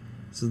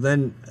 So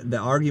then the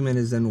argument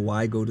is, then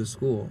why go to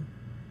school?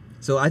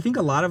 So I think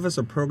a lot of us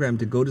are programmed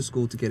to go to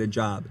school to get a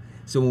job.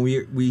 So when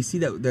we see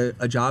that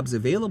a job's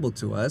available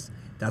to us,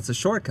 that's a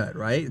shortcut,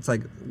 right? It's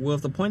like, well,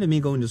 if the point of me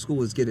going to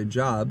school is get a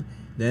job,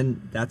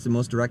 then that's the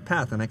most direct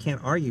path, and I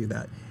can't argue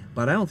that.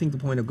 But I don't think the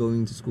point of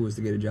going to school is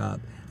to get a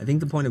job. I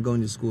think the point of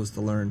going to school is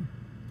to learn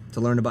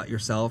about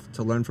yourself,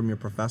 to learn from your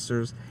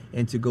professors,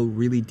 and to go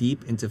really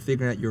deep into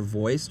figuring out your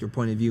voice, your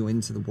point of view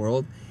into the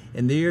world.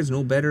 And there's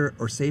no better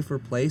or safer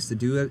place to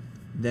do it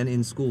than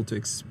in school, to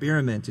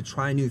experiment, to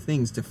try new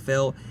things, to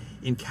fail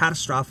in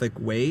catastrophic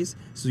ways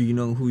so you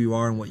know who you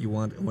are and what you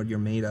want and what you're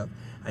made of.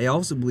 I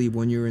also believe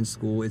when you're in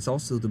school, it's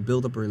also to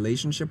build up a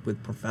relationship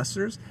with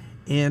professors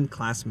and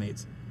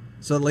classmates.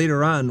 So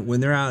later on,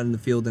 when they're out in the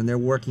field and they're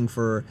working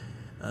for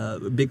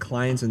big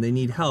clients and they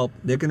need help,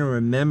 they're going to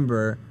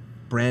remember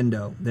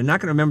Brando. They're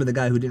not going to remember the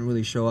guy who didn't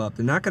really show up.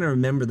 They're not going to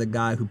remember the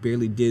guy who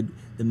barely did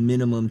the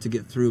minimum to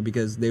get through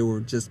because they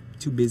were just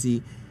too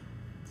busy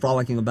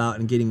frolicking about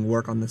and getting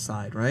work on the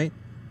side, right?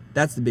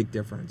 That's the big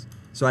difference.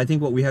 So I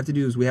think what we have to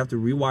do is we have to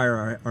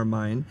rewire our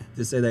mind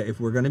to say that if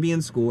we're going to be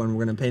in school and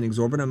we're going to pay an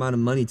exorbitant amount of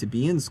money to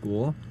be in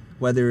school,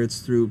 whether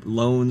it's through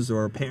loans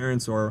or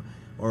parents or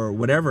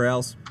whatever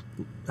else,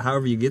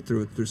 however you get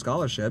through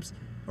scholarships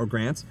or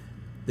grants,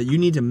 that you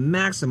need to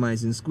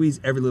maximize and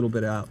squeeze every little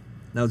bit out.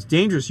 Now, it's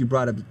dangerous you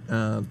brought up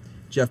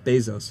Jeff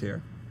Bezos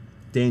here.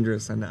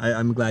 Dangerous, and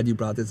I'm glad you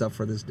brought this up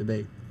for this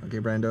debate. Okay,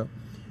 Brando?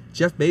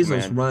 Jeff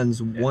Bezos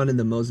runs one of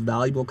the most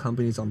valuable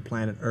companies on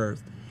planet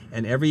Earth.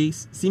 And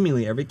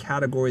seemingly every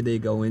category they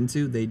go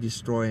into, they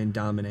destroy and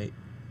dominate.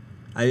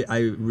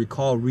 I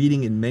recall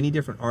reading in many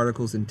different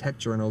articles in tech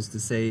journals to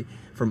say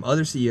from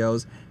other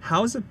CEOs,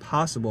 how is it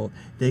possible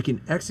they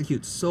can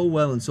execute so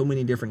well in so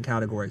many different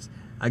categories?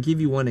 I'll give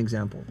you one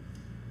example.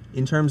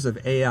 In terms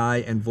of AI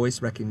and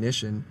voice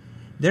recognition,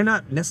 they're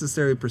not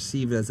necessarily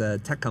perceived as a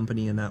tech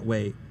company in that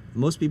way.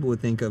 Most people would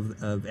think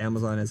of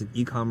Amazon as an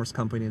e-commerce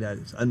company that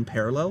is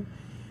unparalleled,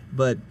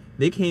 but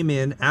they came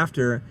in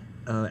after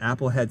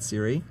Apple had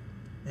Siri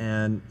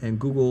and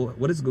Google.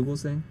 What is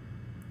Google's thing?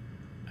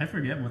 I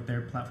forget what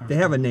their platform is. They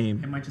have a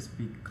name. It might just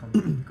be called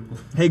Google.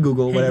 Hey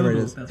Google, Hey whatever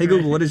Google, it is. Hey right.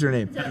 Google, what is your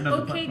name?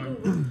 Okay,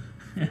 Google.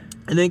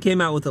 And then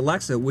came out with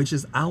Alexa, which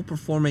is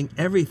outperforming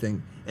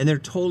everything, and they're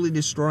totally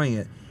destroying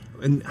it.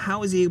 And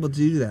how is he able to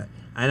do that?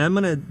 And I'm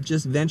going to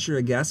just venture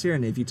a guess here,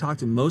 and if you talk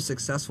to most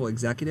successful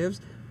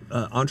executives,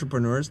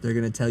 entrepreneurs, they're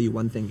going to tell you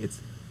one thing. It's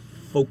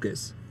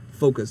focus.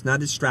 Focus, not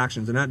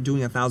distractions. They're not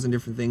doing 1,000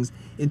 different things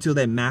until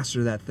they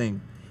master that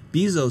thing.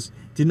 Bezos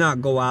did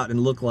not go out and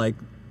look like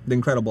the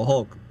Incredible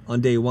Hulk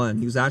on day one.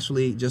 He was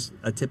actually just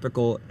a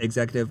typical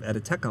executive at a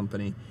tech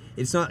company.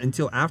 It's not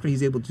until after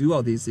he's able to do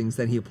all these things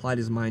that he applied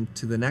his mind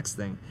to the next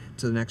thing,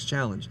 to the next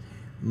challenge.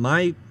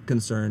 My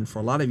concern for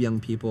a lot of young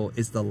people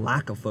is the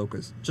lack of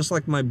focus. Just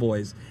like my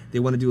boys, they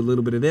want to do a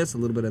little bit of this, a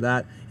little bit of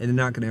that, and they're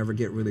not going to ever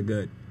get really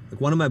good.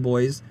 Like one of my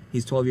boys,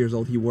 he's 12 years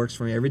old. He works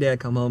for me every day. I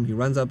come home, he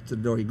runs up to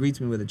the door, he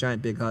greets me with a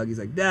giant big hug. He's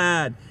like,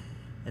 "Dad,"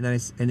 and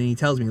then he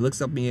tells me, he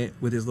looks up at me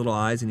with his little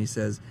eyes, and he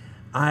says,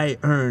 "I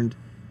earned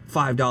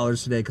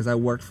 $5 today because I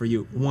worked for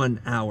you 1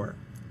 hour."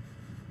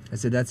 I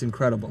said, "That's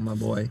incredible, my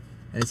boy."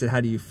 And I said,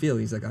 "How do you feel?"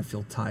 He's like, "I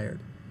feel tired."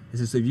 I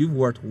said, "So if you've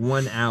worked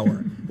 1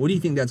 hour, what do you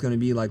think that's going to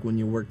be like when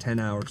you work 10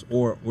 hours,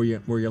 or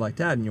where you're like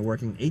Dad and you're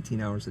working 18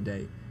 hours a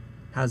day?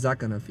 How's that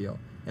going to feel?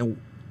 And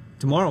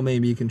tomorrow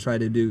maybe you can try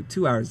to do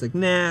 2 hours." Like,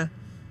 nah.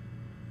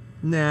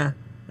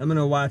 I'm going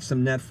to watch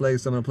some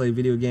Netflix. I'm going to play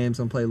video games.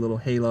 I'm going to play a little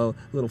Halo,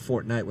 a little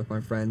Fortnite with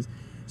my friends.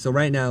 So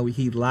right now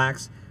he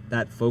lacks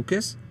that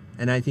focus.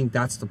 And I think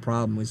that's the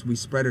problem, is we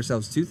spread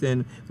ourselves too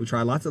thin. We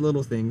try lots of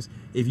little things.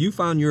 If you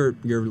found your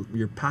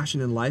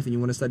passion in life and you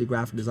want to study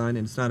graphic design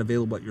and it's not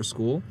available at your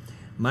school,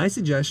 my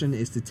suggestion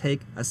is to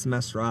take a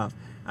semester off.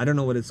 I don't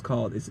know what it's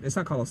called. It's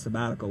not called a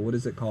sabbatical. What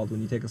is it called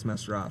when you take a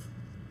semester off?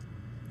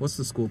 What's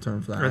the school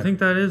term for that? I think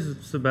that is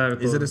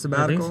sabbatical. Is it a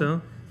sabbatical? I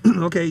think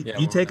so. Okay, Yeah,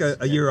 you take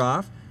a year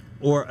off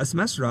or a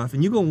semester off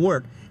and you go and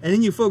work, and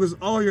then you focus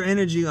all your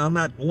energy on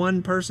that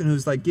one person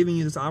who's like giving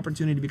you this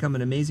opportunity to become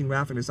an amazing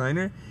graphic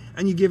designer,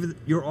 and you give it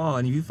your all.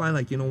 And if you find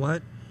like, you know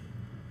what,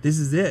 this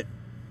is it,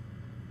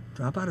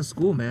 drop out of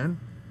school, man.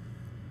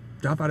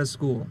 Drop out of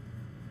school.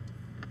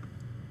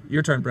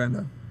 Your turn,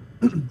 Brenda.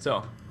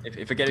 So,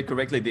 if I get it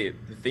correctly, the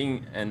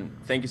thing, and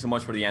thank you so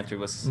much for the answer, it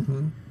was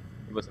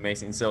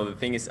amazing. So the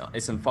thing is,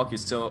 it's on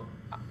focus. So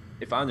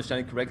if I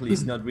understand it correctly,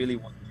 it's not really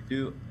what you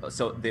do.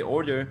 So the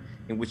order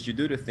in which you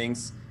do the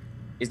things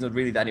is not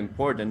really that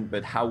important,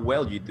 but how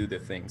well you do the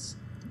things.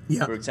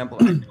 Yeah. For example,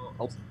 I know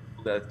also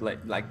that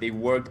like they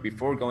worked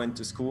before going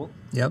to school.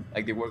 Yep.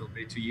 Like they work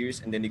already 2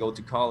 years, and then they go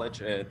to college,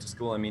 to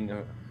school. I mean,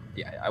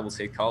 I will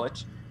say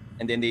college,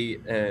 and then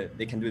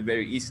they can do it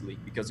very easily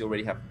because they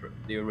already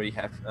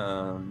have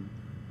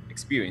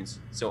experience.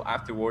 So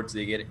afterwards,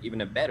 they get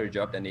even a better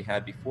job than they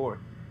had before,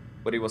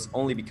 but it was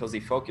only because they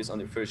focused on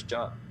their first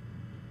job.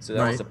 So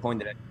that was the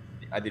point that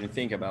I didn't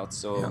think about.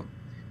 So. Yeah.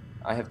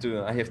 I have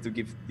to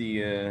give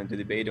the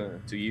debate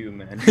to you,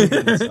 man.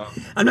 So.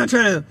 I'm not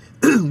trying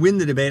to win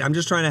the debate. I'm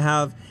just trying to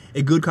have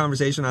a good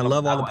conversation. I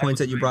love all the points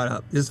that you brought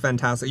up. This is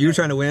fantastic. You were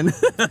trying to win.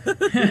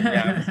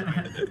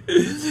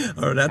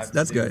 Oh,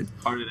 that's good.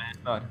 Harder than I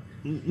thought.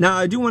 Now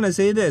I do want to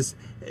say this,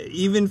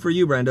 even for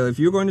you, Brando, if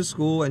you're going to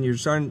school and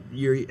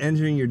you're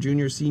entering your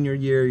junior, senior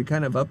year, you're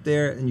kind of up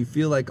there and you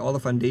feel like all the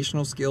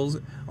foundational skills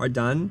are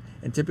done,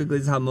 and typically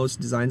this is how most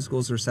design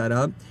schools are set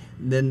up,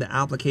 then the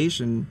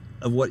application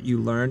of what you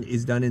learned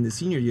is done in the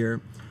senior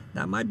year.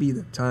 That might be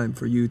the time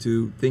for you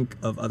to think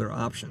of other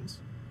options,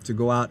 to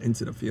go out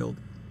into the field.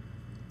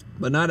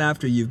 But not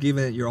after you've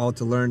given it your all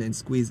to learn and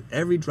squeeze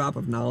every drop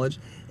of knowledge,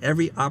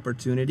 every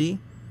opportunity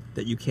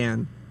that you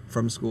can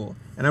from school.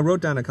 And I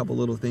wrote down a couple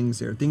little things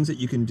here, things that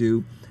you can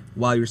do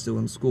while you're still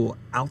in school,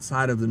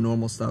 outside of the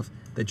normal stuff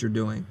that you're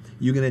doing.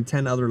 You can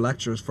attend other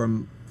lectures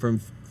from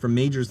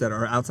majors that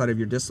are outside of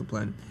your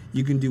discipline.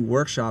 You can do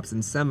workshops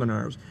and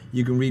seminars.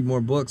 You can read more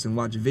books and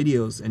watch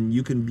videos, and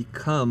you can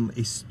become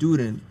a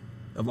student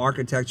of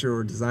architecture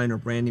or design or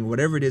branding,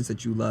 whatever it is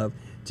that you love,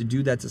 to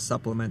do that, to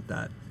supplement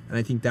that. And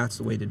I think that's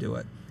the way to do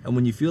it. And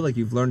when you feel like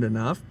you've learned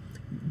enough,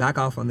 back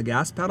off on the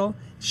gas pedal,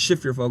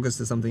 shift your focus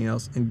to something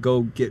else, and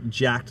go get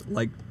jacked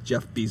like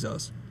Jeff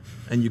Bezos.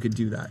 And you could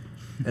do that.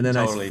 And then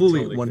I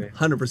fully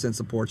 100%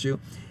 support you.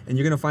 And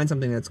you're going to find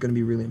something that's going to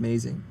be really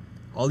amazing.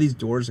 All these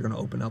doors are going to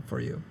open up for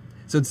you.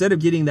 So instead of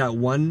getting that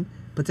one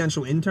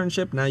potential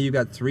internship, now you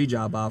got 3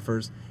 job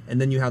offers,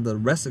 and then you have the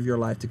rest of your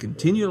life to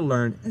continue to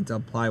learn and to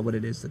apply what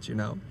it is that you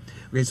know.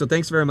 Okay, so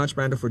thanks very much,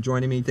 Brando, for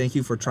joining me. Thank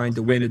you for trying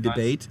to win a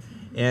debate.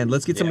 And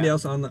let's get somebody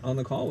else on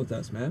the call with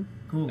us, man.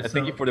 Cool.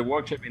 Thank you for the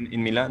workshop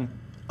in Milan.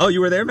 Oh, you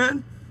were there,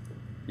 man?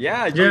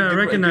 Yeah, I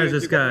recognize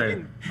this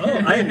guy.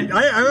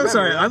 I'm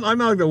sorry. I'm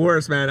not the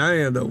worst, man. I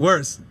am the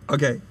worst.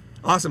 Okay,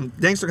 awesome.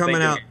 Thanks for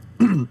coming out.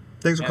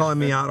 Thanks for calling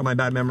me out on my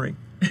bad memory.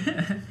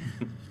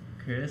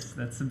 Chris,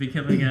 that's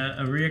becoming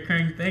a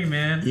reoccurring thing,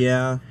 man.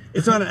 Yeah,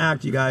 it's not an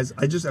act, you guys.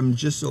 I'm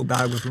just so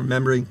bad with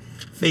remembering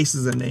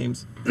faces and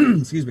names.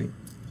 Excuse me.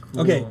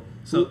 Cool. Okay,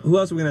 so who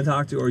else are we gonna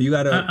talk to? Or you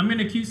gotta? I'm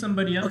gonna cue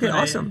somebody up. Okay,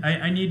 awesome.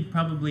 I need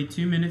probably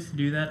 2 minutes to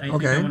do that. I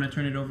think I want to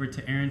turn it over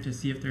to Aaron to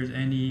see if there's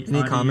any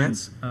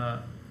comments,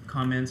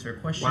 comments or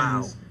questions.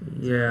 Wow.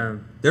 Yeah.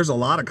 There's a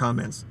lot of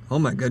comments. Oh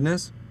my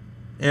goodness.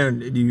 Aaron,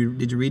 did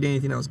you read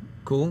anything that was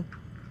cool?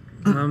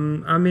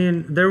 I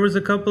mean, there was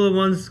a couple of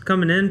ones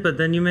coming in, but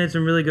then you made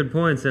some really good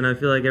points, and I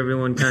feel like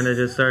everyone kind of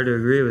just started to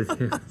agree with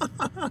you.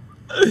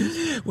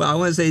 Well, I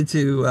want to say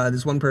to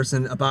this one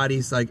person,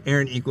 Abadi's like,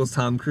 Aaron equals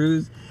Tom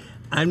Cruise.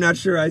 I'm not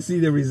sure I see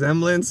the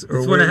resemblance. Or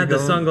it's when I had the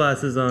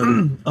sunglasses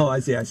on. Oh, I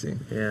see.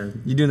 Yeah.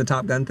 You doing the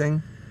Top Gun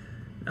thing?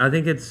 I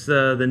think it's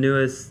the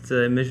newest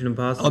Mission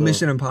Impossible. Oh,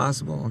 Mission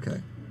Impossible.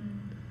 Okay.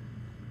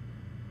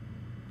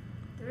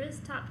 There is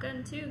Top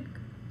Gun 2 in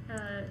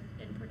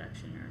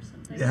production or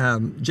something.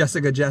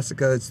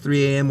 Jessica, it's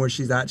 3 a.m. where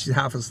she's at. She's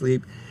half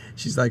asleep.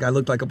 She's like, I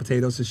looked like a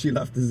potato, so she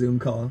left the Zoom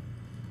call.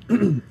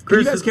 Can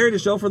you guys carry the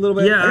show for a little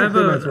bit? Yeah,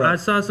 I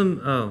saw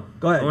some. Oh,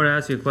 go ahead. I want to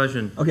ask you a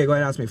question. Okay, go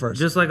ahead and ask me first.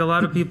 Just like a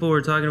lot of people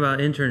were talking about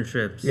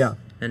internships. Yeah.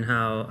 And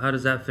how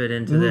does that fit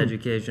into the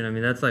education? I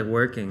mean, that's like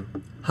working.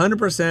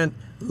 100%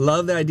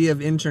 love the idea of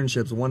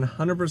internships.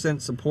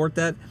 100% support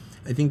that.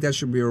 I think that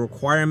should be a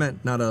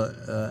requirement, not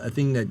a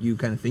thing that you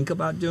kind of think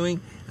about doing.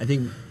 I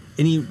think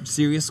any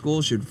serious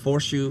school should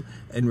force you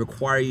and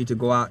require you to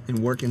go out and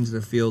work into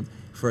the field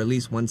for at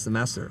least 1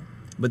 semester.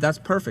 But that's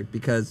perfect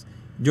because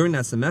during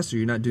that semester,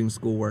 you're not doing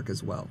schoolwork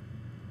as well.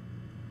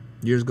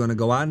 You're just going to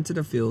go out into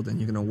the field and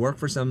you're going to work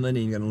for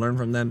somebody, and you're going to learn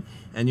from them,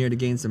 and you're going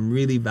to gain some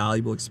really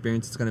valuable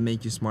experience. It's going to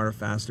make you smarter,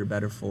 faster,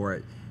 better for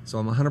it. So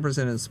I'm 100%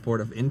 in support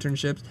of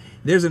internships.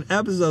 There's an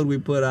episode we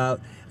put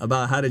out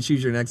about how to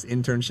choose your next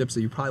internship, so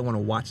you probably want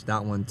to watch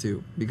that one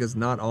too, because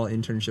not all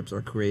internships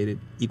are created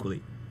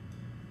equally.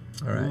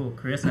 All right. Oh,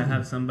 Chris, I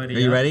have somebody. Are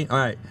you ready? All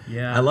right.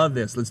 Yeah. I love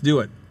this. Let's do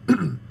it.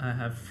 I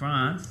have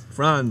Franz.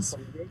 Franz.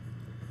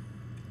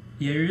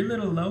 Yeah, you're a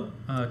little low.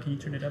 Can you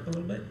turn it up a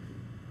little bit?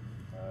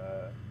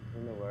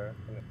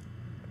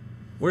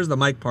 Where's the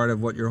mic part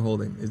of what you're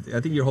holding? I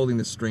think you're holding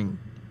the string.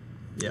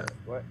 Yeah.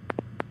 What?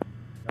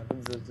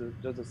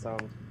 Just the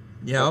sound.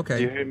 Yeah, okay.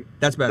 Do you hear me?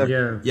 That's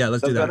better. Yeah,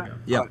 let's do that. Better?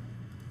 Yeah.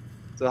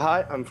 So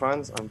hi, I'm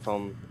Franz. I'm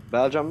from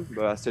Belgium,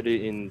 but I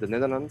study in the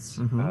Netherlands,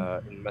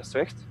 in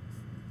Maastricht.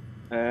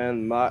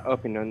 And my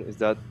opinion is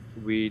that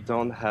we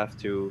don't have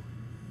to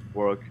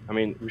work. I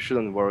mean, we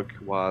shouldn't work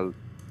while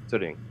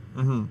studying.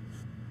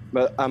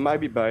 But I might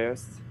be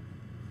biased,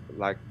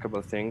 like a couple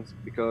of things,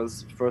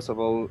 because first of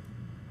all,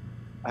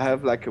 I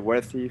have like a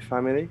wealthy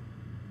family,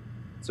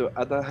 so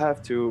I don't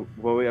have to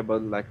worry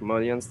about like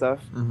money and stuff.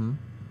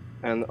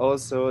 And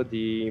also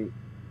we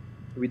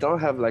don't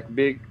have like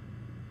big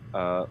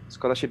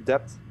scholarship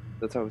debt.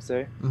 That's how I would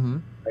say.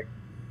 Like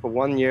for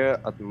 1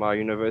 year at my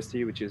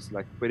university, which is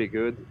like pretty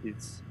good,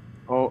 it's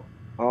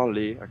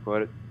only I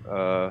quote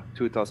it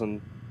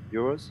 2,000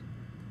 euros.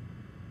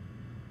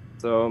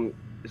 So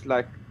it's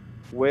like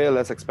way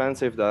less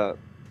expensive than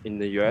in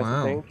the US,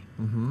 I think.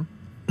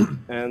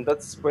 And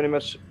that's pretty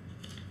much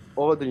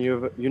all the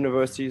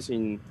universities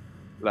in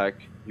like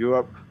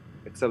Europe,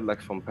 except like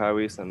from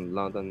Paris and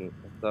London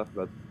and stuff.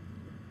 But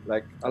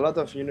like a lot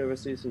of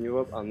universities in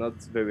Europe are not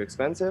very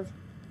expensive,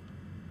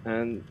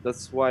 and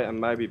that's why I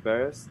might be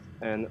biased.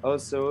 And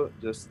also,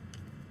 just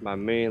my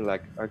main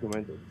like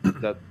argument is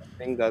that I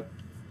think that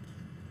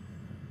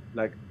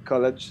like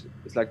college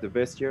is like the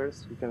best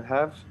years you can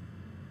have,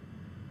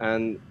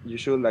 and you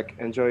should like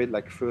enjoy it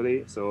like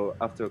fully. So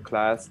after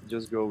class,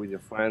 just go with your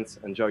friends,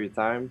 enjoy your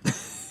time.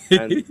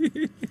 And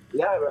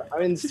yeah, I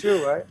mean, it's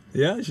true, right?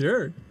 Yeah,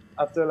 sure.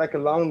 After like a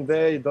long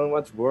day, you don't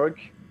want to work,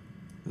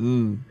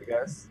 I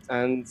guess.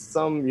 And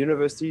some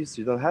universities,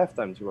 you don't have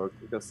time to work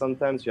because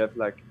sometimes you have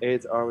like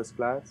 8 hours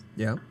class.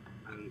 Yeah.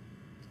 And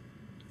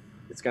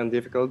it's kind of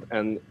difficult.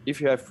 And if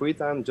you have free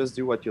time, just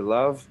do what you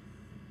love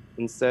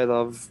instead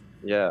of,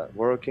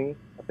 working,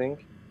 I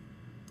think.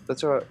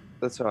 That's how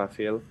I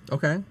feel.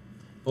 Okay.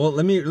 Well,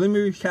 let me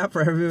recap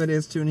for everybody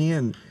that's tuning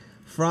in.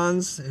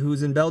 Franz,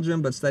 who's in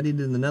Belgium but studied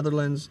in the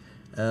Netherlands,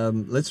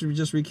 let's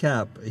just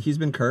recap. He's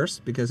been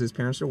cursed because his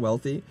parents are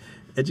wealthy.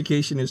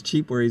 Education is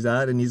cheap where he's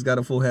at, and he's got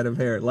a full head of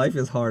hair. Life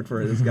is hard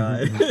for this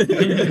guy.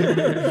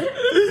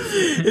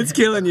 It's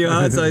killing you,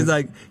 huh? So he's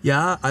like,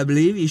 yeah, I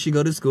believe you should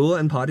go to school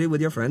and party with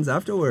your friends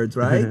afterwards,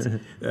 right?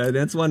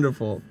 That's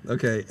wonderful.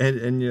 Okay,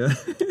 and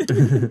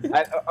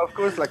of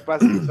course, like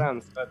passing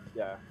exams, but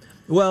yeah.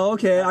 Well,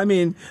 okay. I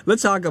mean,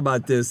 let's talk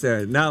about this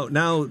there.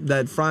 Now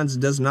that Franz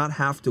does not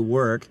have to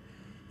work,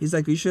 he's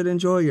like, you should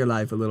enjoy your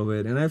life a little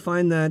bit. And I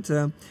find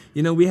that,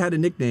 we had a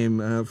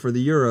nickname for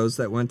the Euros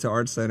that went to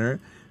Art Center.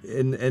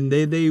 And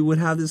they would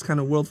have this kind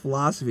of world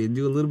philosophy.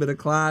 Do a little bit of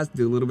class,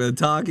 do a little bit of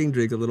talking,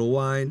 drink a little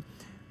wine.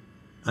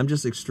 I'm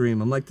just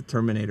extreme. I'm like the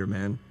Terminator,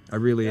 man. I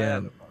really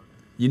am.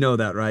 You know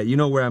that, right? You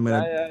know where I'm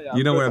going to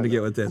you know where I'm going to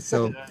get with this.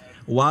 So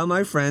while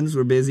my friends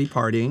were busy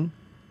partying,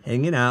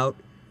 hanging out,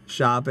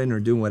 shopping, or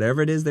doing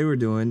whatever it is they were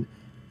doing,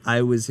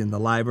 I was in the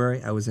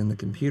library. I was in the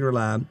computer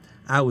lab.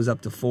 I was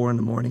up to 4 in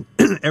the morning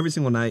every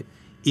single night,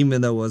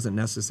 even though it wasn't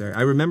necessary.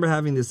 I remember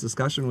having this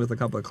discussion with a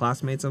couple of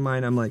classmates of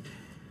mine. I'm like,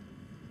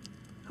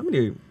 how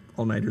many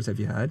all-nighters have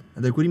you had?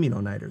 And they're like, what do you mean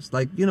all-nighters?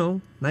 Like,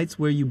 nights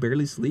where you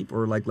barely sleep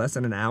or like less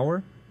than an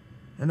hour?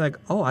 And like,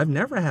 oh, I've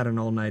never had an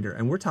all-nighter.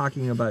 And we're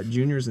talking about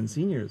juniors and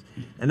seniors.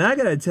 And I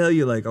got to tell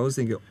you, like, I was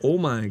thinking, oh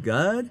my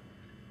God,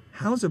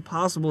 how is it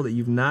possible that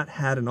you've not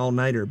had an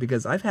all-nighter?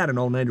 Because I've had an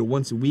all-nighter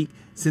once a week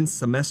since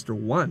semester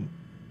 1.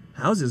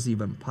 How is this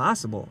even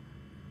possible?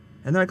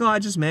 And they're like, oh, I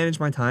just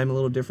manage my time a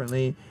little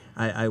differently.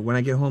 I when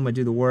I get home, I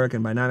do the work,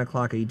 and by 9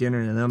 o'clock, I eat dinner,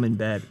 and then I'm in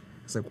bed.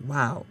 It's like,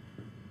 wow.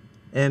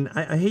 And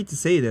I hate to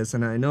say this,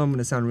 and I know I'm going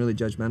to sound really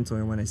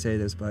judgmental when I say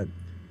this, but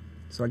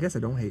so I guess I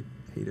don't hate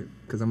it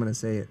because I'm going to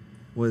say it,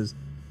 was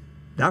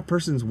that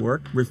person's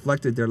work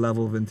reflected their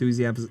level of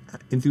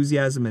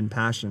enthusiasm and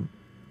passion.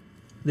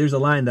 There's a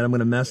line that I'm going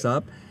to mess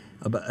up,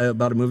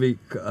 about a movie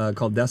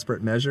called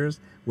Desperate Measures,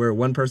 where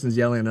one person's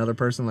yelling at another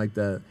person, like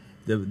the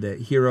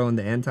hero and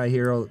the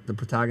anti-hero, the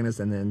protagonist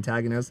and the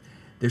antagonist.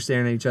 They're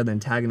staring at each other. The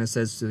antagonist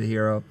says to the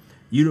hero,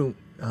 "You don't."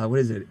 What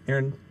is it,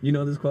 Aaron? You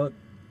know this quote?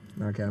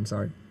 Okay, I'm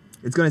sorry.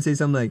 It's going to say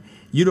something like,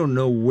 "You don't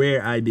know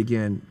where I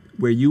begin.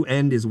 Where you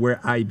end is where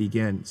I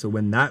begin." So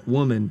when that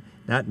woman,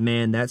 that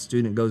man, that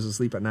student goes to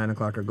sleep at 9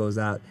 o'clock or goes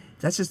out,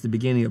 that's just the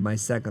beginning of my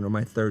second or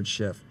my third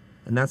shift.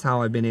 And that's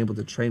how I've been able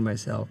to train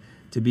myself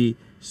to be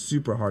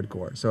super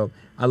hardcore. So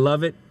I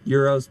love it.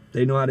 Euros,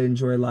 they know how to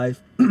enjoy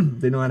life.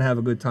 They know how to have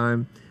a good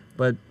time.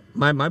 But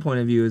my point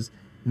of view is,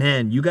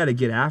 man, you got to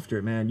get after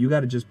it, man. You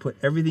got to just put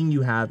everything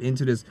you have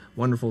into this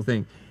wonderful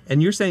thing.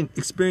 And you're saying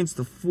experience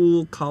the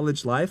full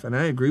college life, and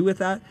I agree with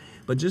that,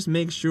 but just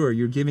make sure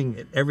you're giving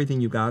it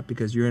everything you got,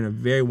 because you're in a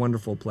very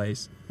wonderful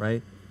place,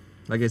 right?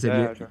 Like I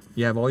said,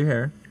 you have all your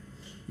hair.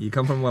 You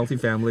come from a wealthy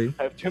family.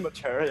 I have too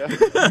much hair,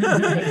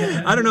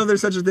 yeah. I don't know if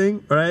there's such a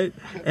thing, right?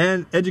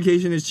 And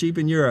education is cheap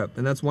in Europe,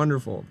 and that's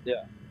wonderful.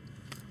 Yeah.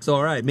 So,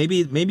 all right, maybe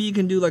you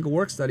can do like a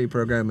work-study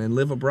program and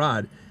live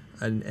abroad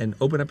and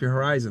open up your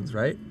horizons,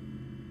 right?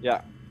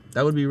 Yeah.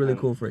 That would be really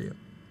cool for you.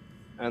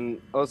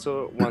 And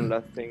also, one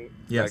last thing,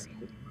 yes,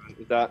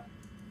 is that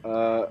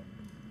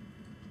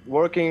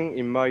working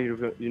in my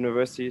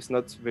university is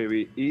not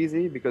very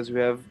easy, because we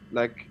have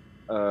like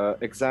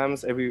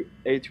exams every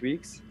 8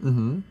 weeks.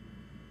 Mm-hmm.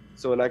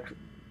 So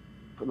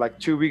like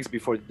 2 weeks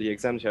before the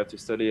exams, you have to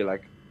study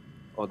like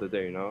all the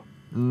day, you know.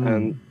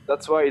 And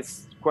that's why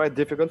it's quite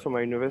difficult for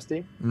my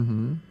university.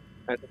 Mm-hmm.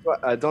 And that's why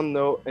I don't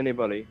know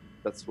anybody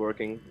that's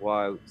working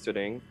while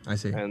studying. I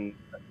see. And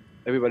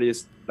everybody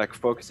is like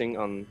focusing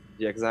on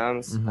the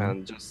exams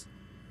and just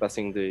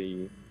passing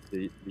the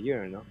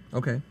year, you know.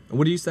 Okay.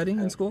 What are you studying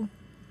in school?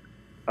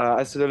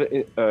 I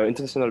studied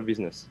international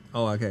business.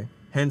 Oh, okay.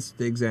 Hence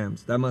the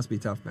exams. That must be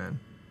tough, man.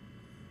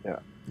 Yeah.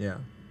 Yeah.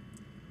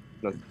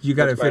 You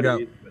got to figure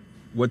out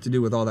what to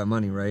do with all that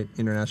money, right?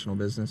 International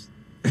business.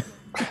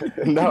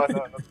 No,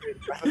 not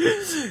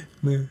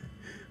really.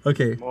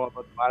 Okay. More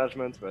about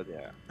management, but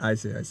yeah. I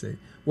see.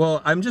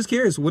 Well, I'm just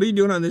curious. What are you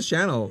doing on this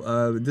channel?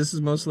 This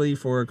is mostly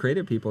for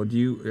creative people.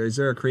 Is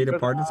there a creative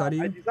part inside of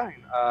you? I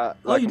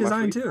design. You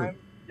design too? Time.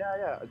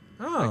 Yeah.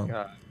 Oh.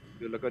 Like,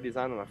 do logo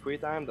design on my free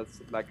time. That's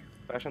like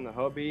passion, a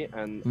hobby,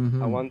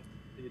 and I want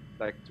it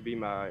like to be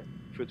my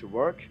future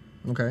work.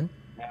 Okay.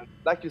 And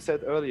like you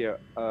said earlier,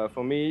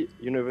 for me,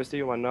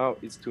 university right now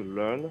is to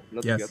learn,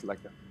 not to get like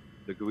a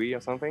degree or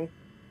something.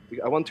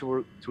 I want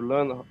to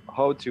learn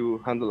how to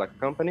handle like a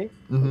company,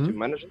 to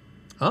manage it.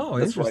 Oh,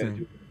 that's interesting. Why I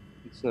do.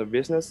 It's a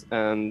business,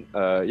 and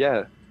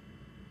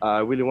I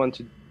really want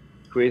to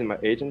create my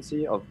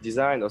agency of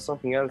design or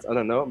something else. I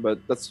don't know, but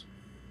that's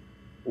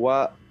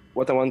what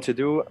I want to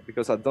do,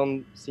 because I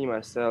don't see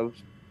myself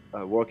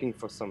working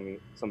for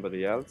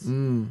somebody else.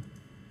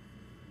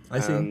 I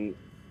see. And,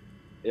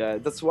 yeah,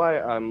 that's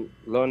why I'm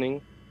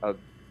learning at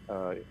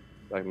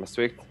like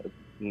Maastricht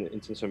in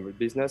international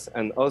business.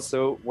 And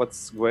also,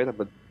 what's great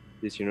about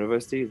this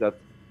university is that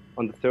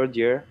on the third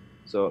year,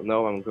 so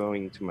now I'm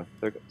going to my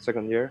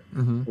second year.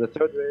 On the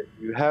third year,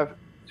 you have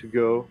to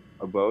go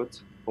abroad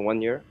for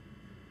 1 year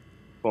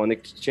for an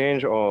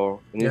exchange or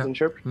an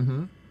internship,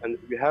 and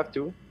you have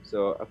to.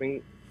 So I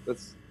think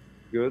that's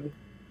good.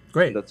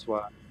 Great. And that's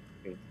why.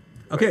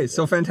 Okay,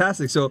 so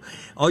fantastic. So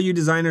all you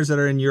designers that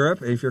are in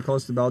Europe, if you're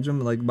close to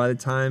Belgium, like by the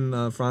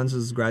time Franz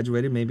has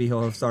graduated, maybe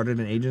he'll have started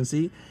an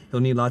agency.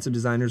 He'll need lots of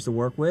designers to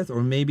work with.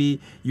 Or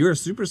maybe you're a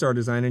superstar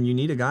designer and you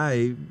need a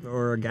guy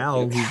or a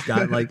gal who's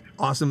got like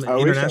awesome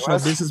international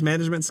business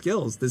management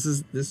skills. This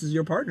is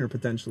your partner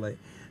potentially.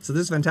 So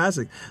this is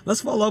fantastic.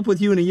 Let's follow up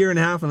with you in a year and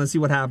a half and let's see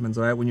what happens,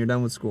 all right, when you're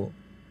done with school.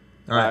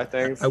 All right,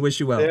 thanks. I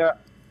wish you well. Yeah.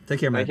 Take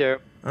care, man. Thank you.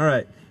 All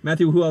right.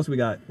 Matthew, who else we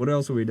got? What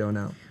else are we doing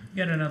now?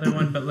 Got another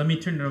one, but let me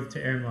turn it over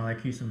to Aaron while I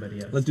cue somebody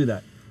else. Let's do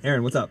that.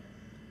 Aaron, what's up?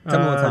 Tell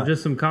me what's up.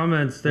 Just some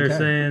comments. They're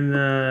saying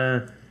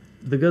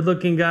the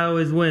good-looking guy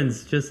always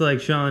wins, just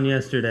like Sean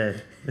yesterday.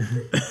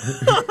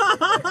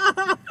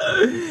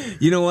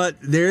 You know what?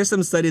 There is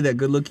some study that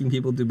good-looking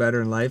people do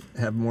better in life,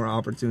 have more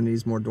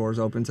opportunities, more doors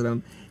open to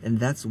them, and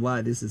that's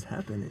why this is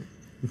happening.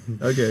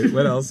 Okay,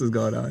 what else is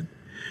going on?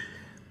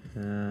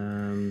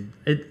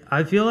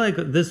 I feel like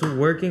this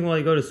working while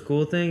you go to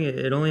school thing,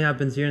 it only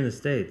happens here in the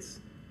States.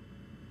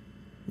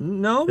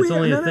 No, it's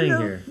only a thing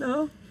here.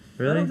 No,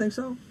 really? I don't think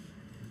so.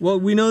 Well,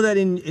 we know that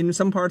in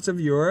some parts of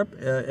Europe,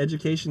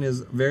 education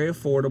is very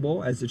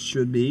affordable, as it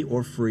should be,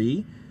 or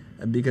free,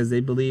 because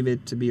they believe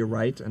it to be a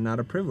right and not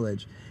a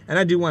privilege. And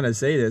I do want to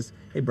say this.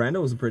 Hey,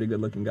 Brando was a pretty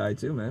good-looking guy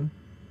too, man.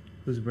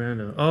 Who's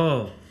Brando?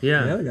 Oh,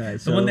 yeah. The other guy.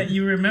 The one that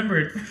you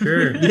remembered.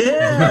 Sure.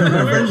 Yeah,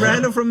 my friend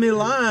Brando from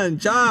Milan.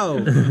 Ciao.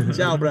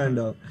 Ciao,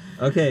 Brando.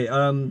 Okay.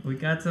 We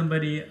got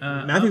somebody.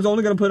 Matthew's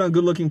only going to put on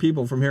good-looking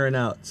people from here on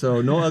out.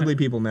 So no ugly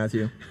people,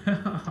 Matthew. All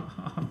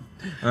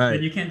right.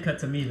 Then you can't cut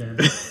to me then.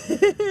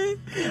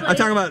 I'm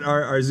talking about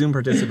our Zoom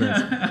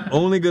participants.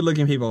 Only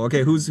good-looking people.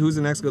 Okay, who's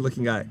the next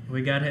good-looking guy?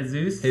 We got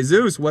Jesus.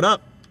 Jesus, what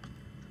up?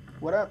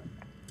 What up?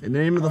 In the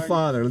name of the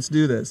Father, let's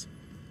do this.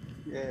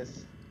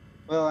 Yes.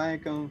 Well, I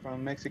come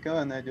from Mexico,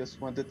 and I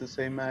just wanted to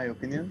say my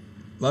opinion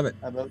Love it.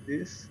 about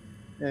this.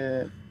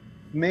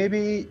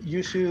 Maybe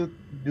you should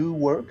do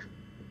work,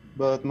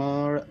 but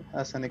more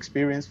as an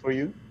experience for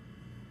you,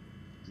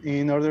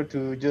 in order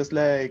to just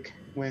like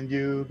when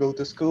you go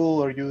to school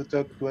or you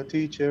talk to a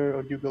teacher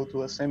or you go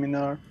to a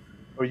seminar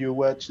or you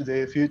watch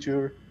the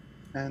Future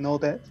and all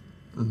that.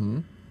 Mm-hmm.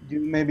 You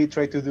maybe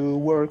try to do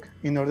work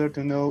in order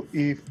to know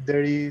if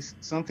there is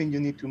something you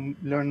need to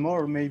learn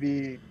more.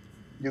 Maybe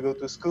you go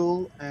to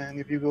school, and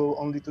if you go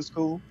only to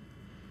school,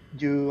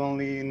 you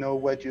only know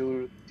what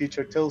your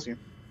teacher tells you,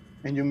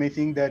 and you may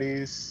think that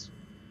is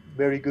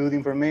very good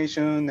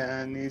information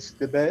and is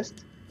the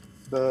best.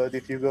 But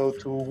if you go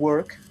to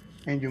work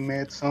and you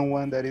met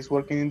someone that is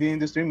working in the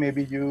industry,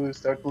 maybe you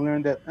start to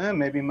learn that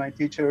maybe my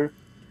teacher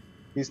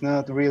is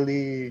not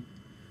really,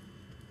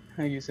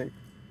 how you say,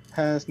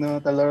 has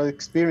not a lot of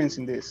experience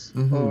in this,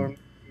 Mm-hmm. or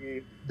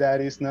maybe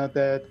that is not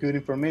that good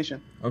information.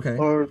 Okay.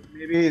 Or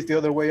maybe it's the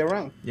other way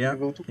around. Yeah. You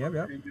go to Yep, work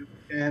yep. and you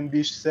can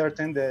be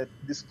certain that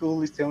the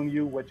school is telling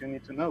you what you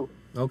need to know.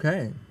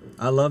 Okay.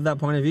 I love that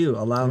point of view.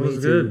 Allow That me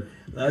was to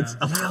good.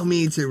 allow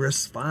me to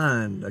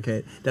respond.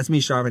 Okay. That's me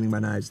sharpening my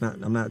knives.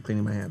 I'm not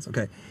cleaning my hands.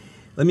 Okay.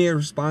 Let me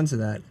respond to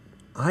that.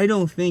 I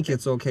don't think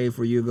it's okay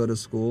for you to go to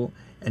school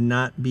and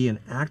not be an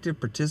active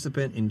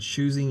participant in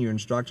choosing your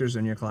instructors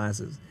and your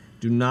classes.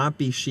 Do not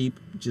be sheep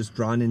just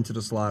drawn into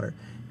the slaughter.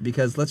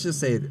 Because let's just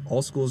say it,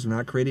 all schools are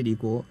not created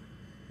equal,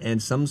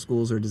 and some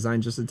schools are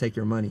designed just to take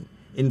your money.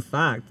 In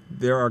fact,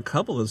 there are a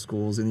couple of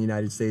schools in the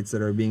United States that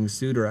are being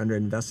sued or under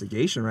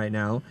investigation right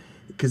now,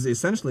 because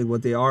essentially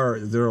what they are,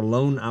 they're a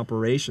loan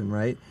operation,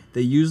 right?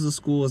 They use the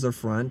school as a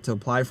front to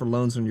apply for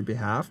loans on your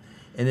behalf,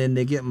 and then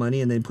they get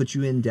money and they put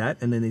you in debt,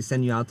 and then they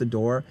send you out the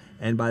door,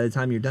 and by the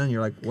time you're done, you're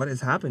like, what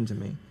has happened to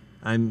me?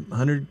 I'm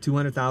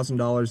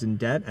 $200,000 in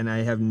debt, and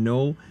I have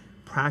no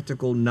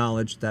practical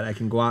knowledge that I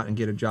can go out and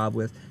get a job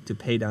with to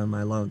pay down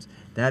my loans.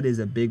 That is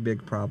a big,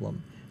 big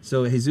problem.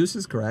 So Jesus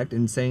is correct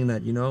in saying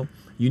that, you know,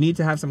 you need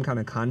to have some kind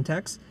of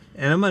context.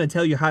 And I'm going to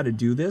tell you how to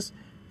do this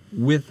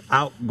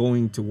without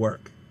going to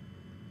work.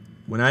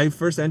 When I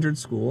first entered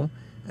school,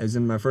 I was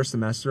in my first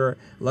semester.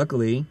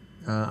 Luckily,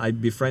 I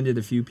befriended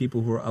a few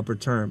people who were upper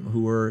term,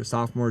 who were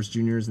sophomores,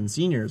 juniors, and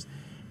seniors.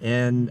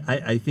 And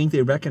I think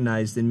they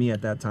recognized in me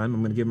at that time,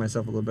 I'm going to give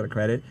myself a little bit of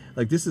credit,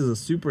 like this is a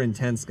super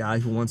intense guy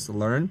who wants to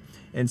learn.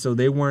 And so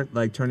they weren't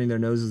like turning their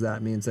noses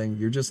at me and saying,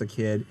 you're just a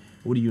kid.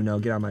 What do you know?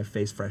 Get out of my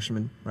face,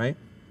 freshman, right?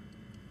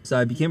 So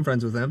I became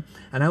friends with them,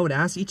 and I would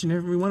ask each and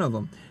every one of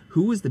them,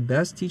 who was the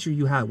best teacher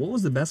you had? What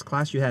was the best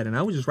class you had? And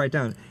I would just write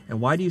down, and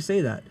why do you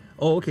say that?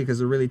 Oh, okay, because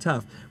they're really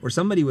tough. Or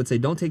somebody would say,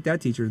 don't take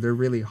that teacher, they're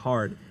really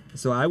hard.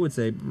 So I would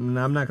say, I'm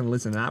not going to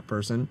listen to that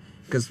person,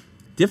 because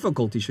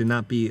difficulty should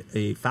not be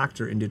a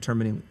factor in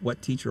determining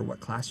what teacher, what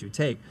class you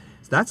take.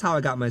 So that's how I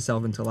got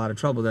myself into a lot of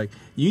trouble. Like,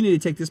 you need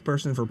to take this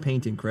person for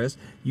painting, Chris.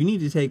 You need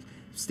to take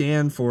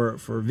Stan for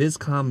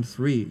VisCom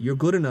 3. You're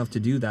good enough to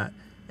do that.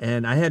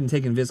 And I hadn't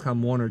taken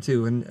VisCom 1 or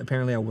 2, and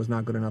apparently I was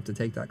not good enough to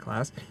take that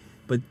class.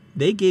 But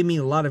they gave me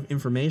a lot of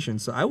information,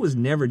 so I was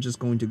never just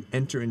going to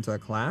enter into a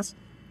class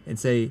and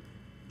say,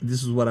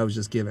 this is what I was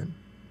just given.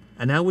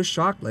 And I was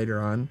shocked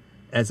later on,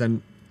 as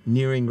I'm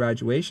nearing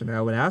graduation,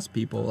 I would ask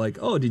people, like,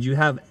 oh, did you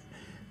have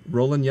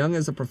Roland Young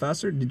as a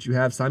professor? Did you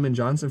have Simon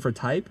Johnson for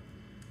type?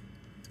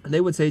 And they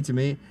would say to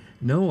me,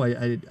 no,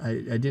 I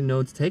didn't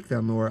know to take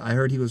them, or I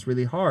heard he was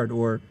really hard,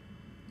 or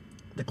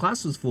the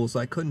class was full, so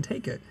I couldn't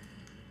take it.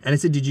 And I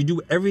said, did you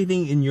do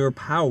everything in your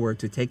power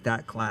to take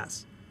that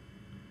class?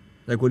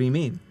 Like, what do you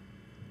mean?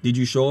 Did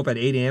you show up at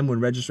 8 a.m.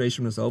 when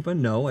registration was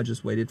open? No, I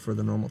just waited for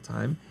the normal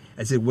time.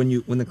 I said, when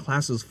the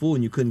class was full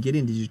and you couldn't get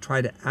in, did you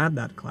try to add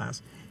that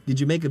class? Did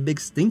you make a big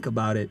stink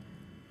about it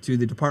to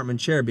the department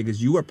chair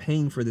because you are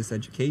paying for this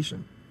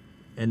education?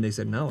 And they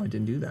said, no, I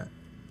didn't do that.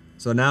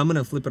 So now I'm going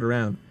to flip it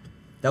around.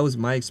 That was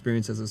my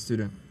experience as a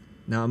student.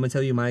 Now I'm going to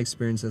tell you my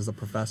experience as a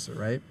professor,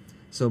 right?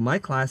 So my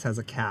class has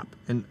a cap,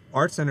 and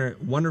Art Center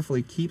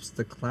wonderfully keeps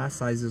the class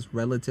sizes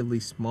relatively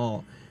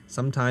small.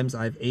 Sometimes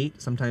I have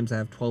 8, sometimes I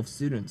have 12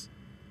 students.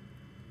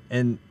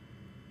 And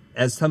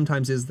as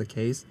sometimes is the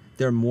case,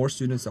 there are more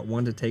students that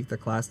want to take the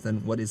class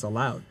than what is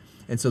allowed.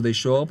 And so they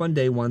show up on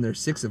day 1, there's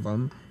 6 of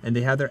them, and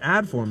they have their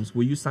ad forms.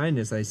 Will you sign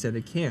this? I said,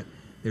 I can't.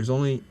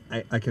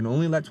 I can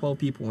only let 12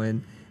 people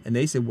in. And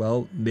they said,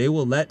 well, they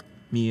will let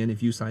me in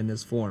if you sign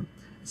this form.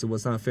 I said, well,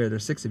 it's not fair.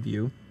 There's 6 of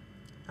you.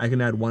 I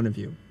can add 1 of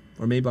you.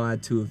 Or maybe I'll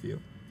add 2 of you,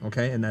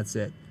 okay? And that's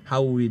it.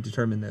 How will we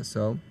determine this?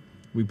 So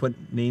we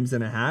put names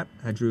in a hat.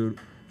 I drew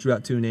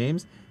out 2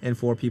 names, and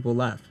 4 people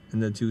left,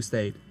 and the 2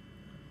 stayed.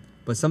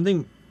 But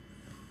something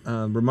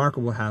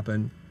remarkable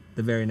happened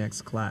the very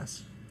next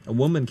class. A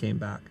woman came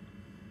back,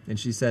 and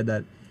she said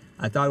that,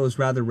 I thought it was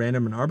rather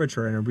random and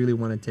arbitrary, and I really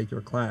want to take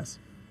your class.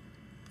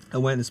 I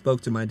went and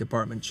spoke to my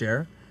department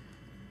chair,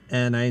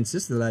 and I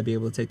insisted that I'd be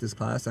able to take this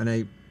class, and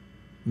I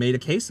made a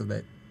case of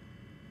it.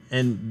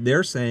 And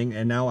they're saying,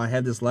 and now I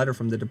have this letter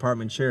from the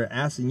department chair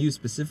asking you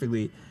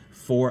specifically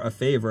for a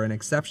favor, an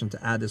exception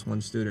to add this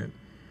 1 student.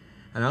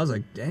 And I was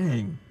like,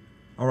 dang,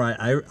 all right,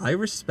 I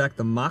respect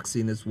the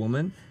moxie in this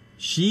woman.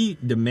 she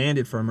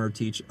demanded from her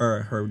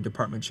her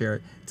department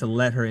chair to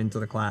let her into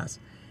the class.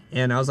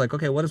 And I was like,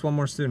 okay, what is one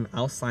more student?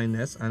 I'll sign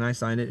this. And I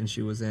signed it, and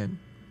she was in.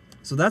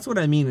 So that's what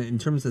I mean in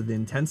terms of the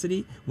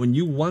intensity. When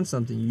you want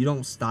something, you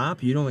don't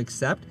stop, you don't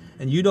accept,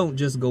 and you don't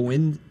just go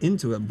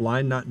into it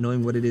blind, not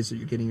knowing what it is that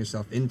you're getting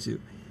yourself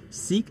into.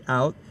 Seek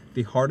out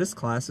the hardest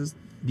classes,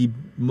 the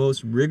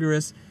most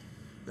rigorous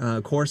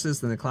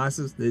courses in the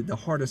classes, the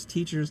hardest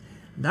teachers.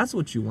 That's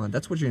what you want.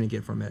 That's what you're going to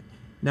get from it.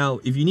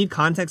 Now, if you need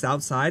context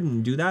outside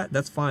and do that,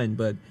 that's fine.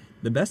 But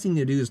the best thing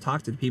to do is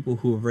talk to the people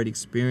who have already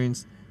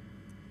experienced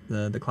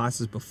the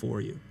classes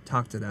before you.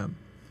 Talk to them.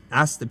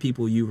 Ask the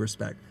people you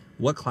respect.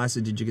 What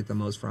classes did you get the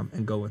most from?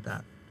 And go with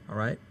that. All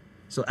right?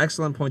 So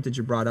excellent point that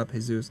you brought up,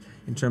 Jesus,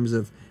 in terms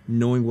of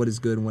knowing what is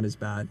good and what is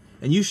bad.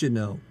 And you should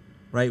know,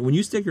 right? When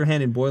you stick your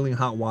hand in boiling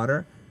hot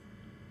water,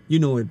 you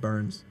know it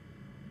burns.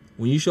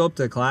 When you show up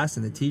to a class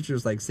and the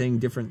teacher's like saying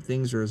different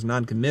things or is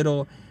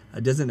non-committal,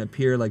 it doesn't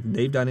appear like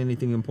they've done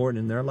anything important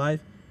in their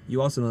life,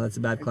 you also know that's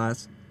a bad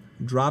class.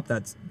 Drop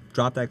that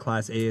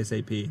class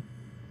ASAP.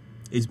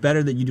 It's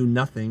better that you do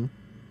nothing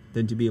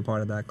than to be a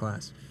part of that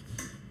class.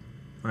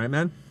 All right,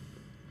 man?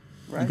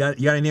 Right. You got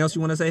anything else you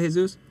want to say,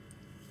 Jesus?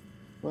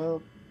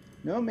 Well,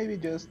 no, maybe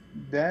just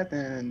that,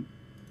 and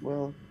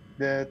well,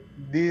 that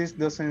this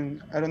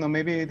doesn't, I don't know,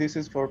 maybe this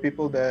is for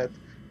people that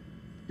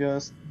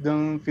just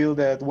don't feel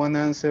that one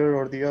answer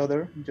or the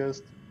other.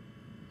 Just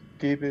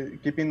keep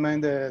in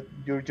mind that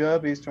your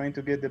job is trying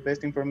to get the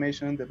best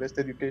information, the best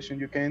education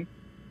you can,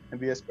 and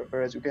be as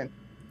prepared as you can.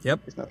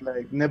 Yep. It's not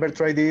like never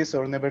try this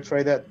or never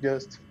try that.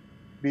 Just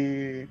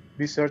be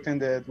certain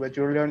that what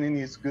you're learning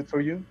is good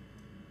for you.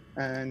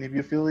 And if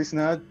you feel it's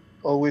not,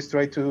 always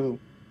try to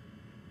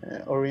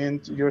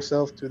orient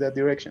yourself to that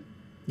direction.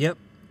 Yep.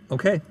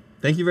 Okay.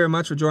 Thank you very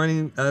much for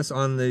joining us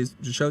on the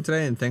show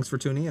today, and thanks for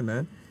tuning in,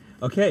 man.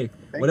 Okay.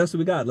 What else do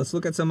we got? Let's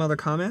look at some other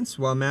comments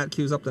while Matt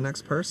queues up the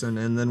next person,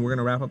 and then we're going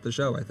to wrap up the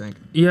show, I think.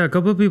 Yeah, a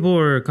couple of people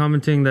were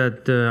commenting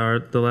that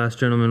the last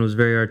gentleman was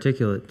very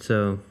articulate,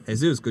 so...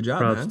 Jesus, good job,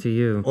 props man. to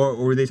you. Or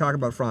were they talking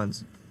about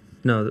Franz?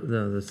 No,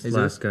 this Jesus?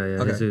 last guy,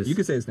 yeah, okay. Jesus. You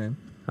could say his name.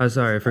 Oh,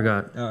 sorry, I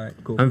forgot. All right,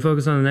 cool. I'm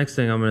focused on the next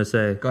thing I'm going to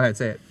say. Go ahead,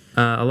 say it.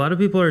 A lot of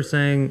people are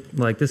saying,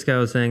 like this guy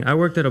was saying, I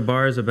worked at a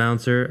bar as a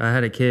bouncer, I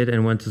had a kid,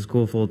 and went to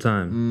school full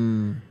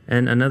time.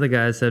 And another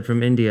guy said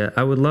from India,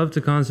 I would love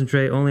to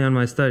concentrate only on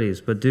my studies,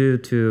 but due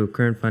to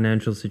current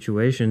financial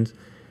situations,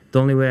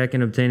 the only way I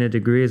can obtain a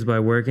degree is by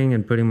working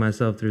and putting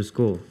myself through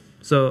school.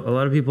 So a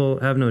lot of people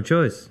have no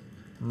choice.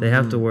 They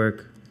have to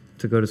work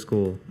to go to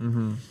school.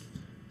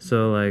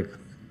 So, like,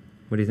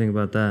 what do you think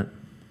about that?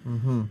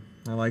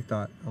 I like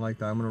that. I'm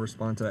going to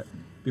respond to that.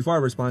 Before I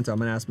respond to it, I'm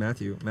going to ask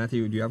Matthew.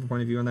 Matthew, do you have a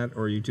point of view on that,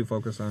 or are you too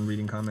focused on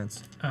reading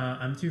comments?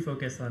 I'm too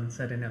focused on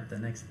setting up the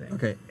next thing.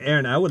 Okay.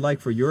 Aaron, I would like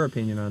for your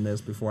opinion on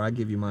this before I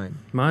give you mine.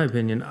 My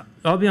opinion?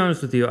 I'll be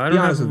honest with you. I don't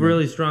have a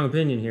really strong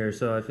opinion here,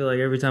 so I feel like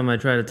every time I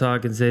try to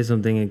talk and say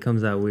something, it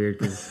comes out weird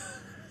because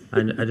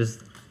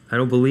I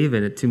don't believe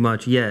in it too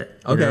much yet.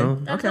 Okay. You know?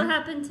 That's what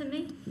happened to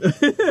me.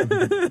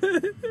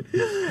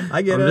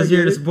 I get it. I'm just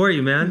here to support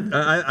you, man.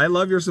 I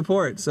love your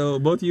support. So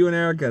both you and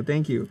Erica,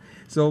 thank you.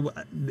 So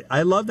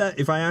I love that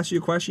if I ask you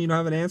a question, you don't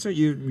have an answer,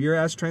 you're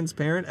as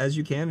transparent as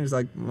you can. It's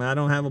like, I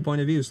don't have a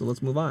point of view, so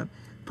let's move on.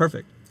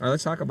 Perfect. All right,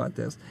 let's talk about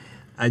this.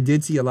 I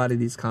did see a lot of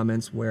these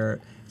comments where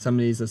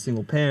somebody's a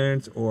single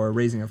parent or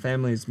raising a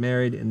family, is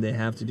married, and they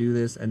have to do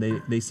this, and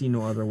they see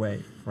no other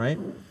way, right?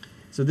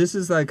 So this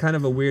is like kind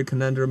of a weird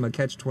conundrum, a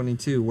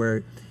catch-22,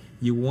 where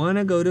you want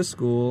to go to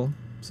school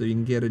so you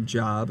can get a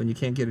job, and you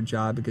can't get a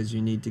job because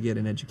you need to get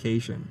an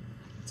education.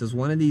 So it's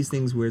one of these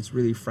things where it's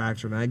really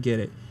fractured, and I get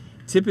it.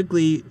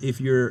 Typically, if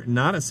you're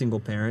not a single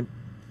parent,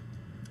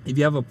 if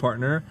you have a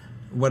partner,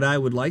 what I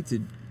would like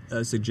to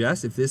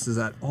suggest, if this is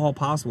at all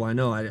possible, I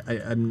know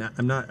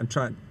I'm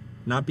trying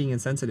not being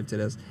insensitive to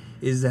this,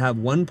 is to have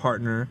one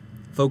partner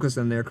focus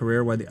on their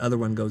career while the other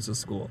one goes to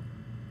school.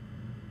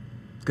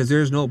 Because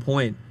there's no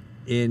point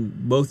in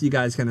both you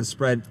guys kind of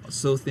spread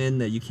so thin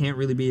that you can't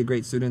really be a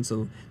great student,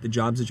 so the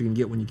jobs that you can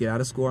get when you get out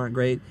of school aren't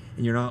great,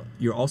 and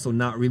you're also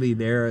not really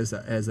there as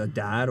a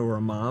dad or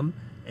a mom,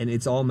 and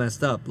it's all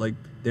messed up. Like,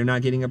 they're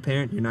not getting a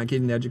parent, you're not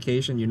getting the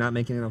education, you're not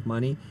making enough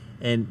money,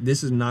 and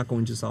this is not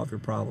going to solve your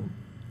problem.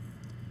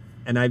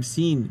 And I've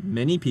seen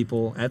many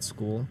people at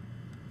school,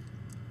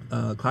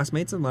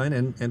 classmates of mine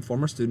and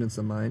former students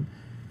of mine,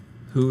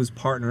 whose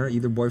partner,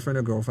 either boyfriend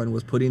or girlfriend,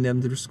 was putting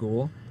them through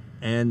school,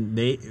 and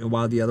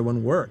while the other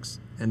one works,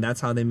 and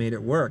that's how they made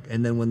it work.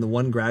 And then when the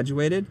one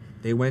graduated,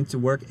 they went to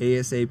work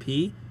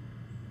ASAP,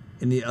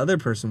 and the other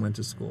person went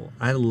to school.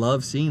 I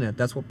love seeing that.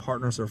 That's what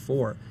partners are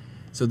for.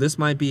 So this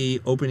might be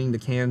opening the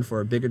can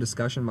for a bigger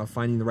discussion about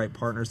finding the right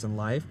partners in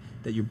life,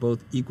 that you're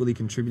both equally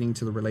contributing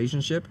to the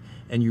relationship,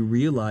 and you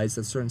realize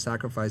that certain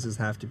sacrifices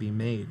have to be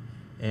made.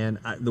 And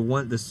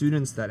the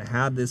students that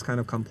had this kind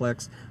of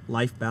complex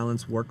life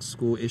balance, work,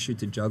 school issue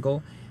to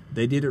juggle,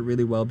 they did it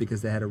really well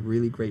because they had a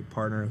really great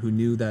partner who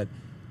knew that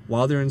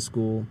while they're in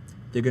school,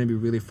 they're going to be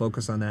really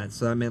focused on that.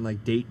 So that meant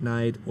like date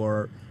night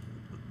or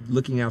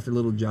looking after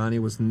little Johnny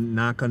was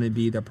not going to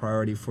be the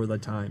priority for the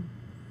time.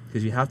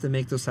 because you have to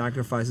make those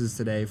sacrifices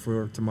today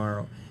for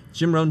tomorrow.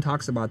 Jim Rohn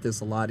talks about this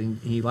a lot, and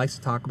he likes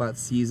to talk about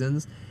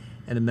seasons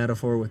and a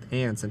metaphor with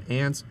ants. And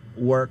ants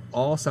work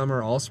all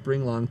summer, all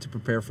spring long to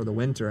prepare for the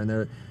winter, and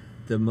they're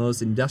the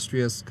most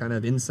industrious kind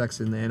of insects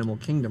in the animal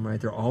kingdom, right?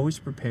 They're always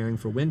preparing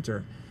for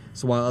winter.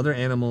 So while other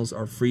animals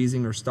are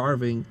freezing or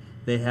starving,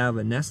 they have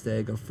a nest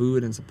egg of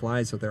food and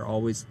supplies, so they're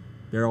always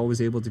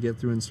able to get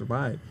through and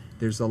survive.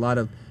 There's a lot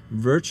of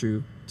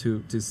virtue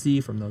to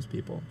see from those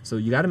people. So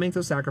you got to make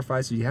those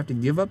sacrifices. You have to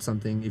give up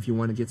something if you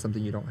want to get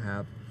something you don't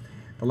have.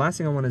 The last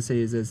thing I want to say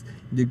is this: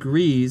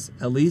 degrees,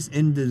 at least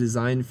in the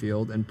design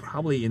field and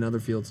probably in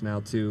other fields now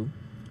too,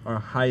 are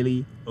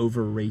highly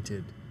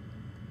overrated.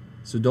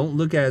 So don't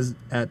look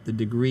at the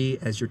degree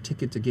as your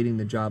ticket to getting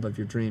the job of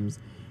your dreams.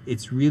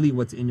 It's really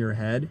what's in your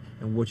head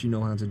and what you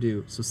know how to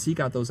do. So seek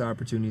out those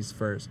opportunities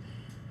first.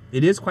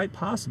 It is quite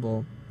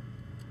possible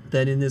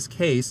that in this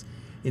case,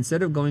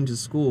 instead of going to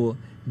school,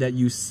 that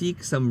you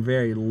seek some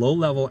very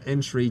low-level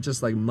entry,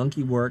 just like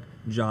monkey work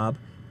job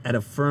at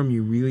a firm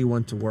you really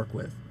want to work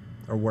with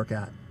or work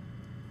at.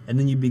 And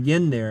then you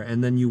begin there,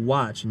 and then you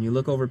watch and you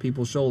look over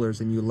people's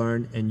shoulders and you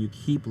learn, and you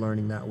keep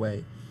learning that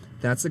way.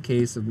 That's the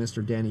case of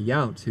Mr. Danny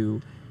Yount,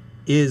 who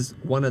is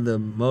one of the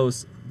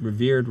most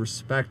revered,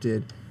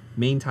 respected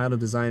main title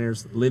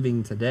designers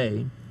living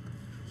today.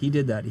 He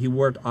did that. He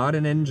worked odd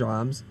and end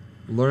jobs,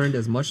 learned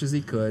as much as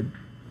he could,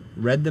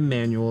 read the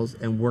manuals,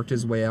 and worked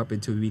his way up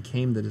until he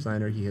became the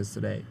designer he is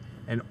today.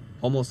 And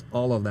almost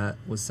all of that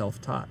was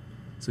self-taught.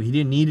 So he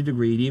didn't need a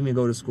degree. He didn't even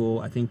go to school,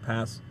 I think,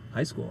 past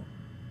high school.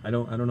 I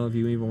don't know if he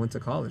even went to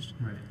college.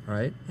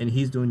 Right? And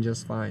he's doing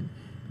just fine.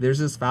 There's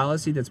this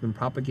fallacy that's been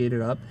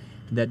propagated up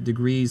that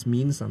degrees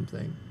mean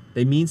something.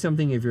 They mean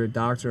something if you're a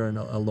doctor and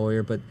a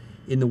lawyer, but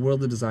in the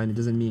world of design, it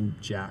doesn't mean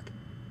jack.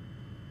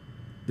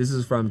 This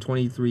is from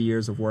 23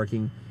 years of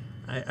working.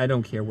 I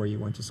don't care where you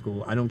went to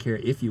school. I don't care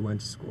if you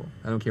went to school.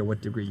 I don't care what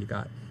degree you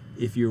got.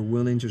 If you're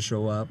willing to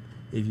show up,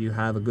 if you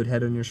have a good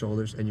head on your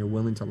shoulders and you're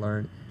willing to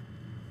learn,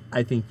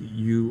 I think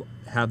you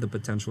have the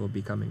potential of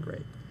becoming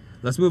great.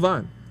 Let's move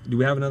on. Do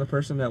we have another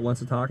person that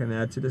wants to talk and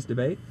add to this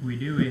debate? We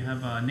do. We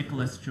have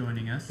Nicholas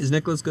joining us. Is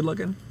Nicholas good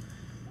looking?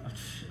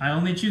 I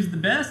only choose the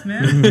best,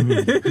 man.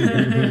 Look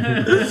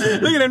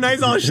at him,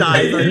 nice, all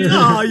shy. He's like,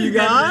 oh, you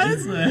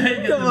guys?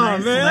 Come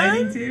on,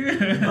 man.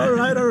 Too. All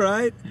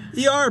right.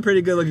 You are a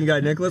pretty good-looking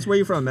guy, Nicholas. Where are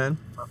you from, man?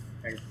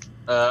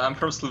 I'm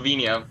from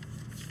Slovenia.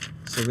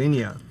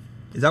 Slovenia.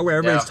 Is that where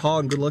everybody's tall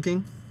and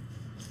good-looking?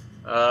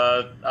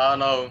 I don't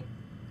know.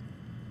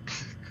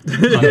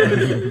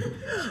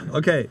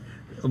 Okay,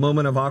 a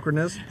moment of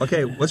awkwardness.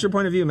 Okay, what's your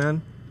point of view,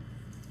 man?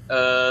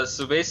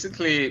 So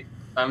basically,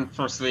 I'm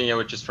from Slovenia,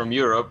 which is from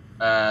Europe,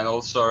 and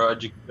also our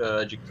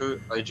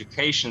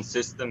education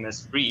system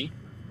is free.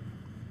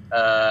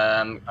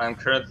 I'm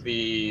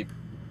currently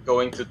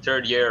going to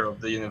third year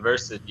of the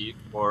university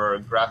for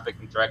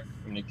graphic interactive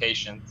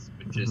communications,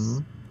 which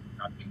is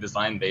graphic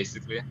design,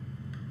 basically.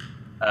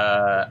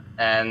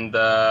 And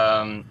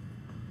I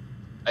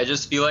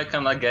just feel like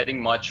I'm not getting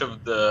much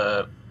of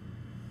the,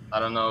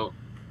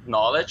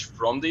 knowledge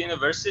from the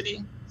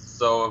university.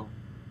 So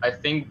I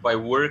think by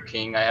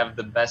working, I have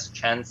the best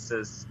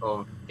chances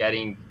of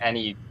getting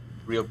any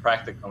real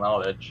practical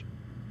knowledge.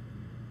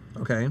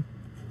 Okay.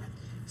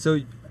 So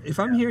if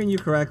I'm hearing you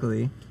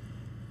correctly,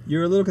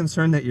 you're a little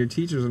concerned that your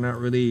teachers are not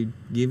really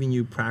giving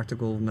you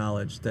practical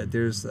knowledge, that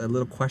there's a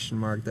little question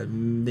mark that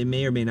they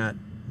may or may not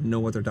know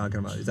what they're talking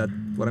about. Is that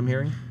what I'm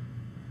hearing?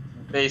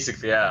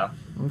 Basically, yeah.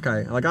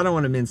 Okay. Like, I don't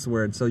want to mince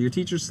words. So your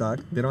teachers suck.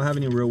 They don't have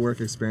any real work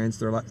experience.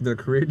 They're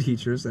career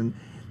teachers, and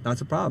that's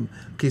a problem.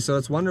 Okay, so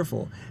that's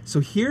wonderful. So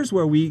here's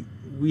where we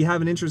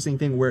have an interesting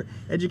thing where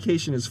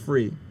education is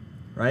free,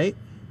 right?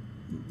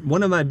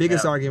 One of my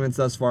biggest arguments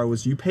thus far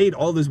was you paid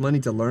all this money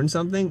to learn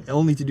something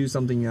only to do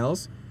something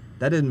else.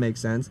 That didn't make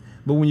sense.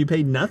 But when you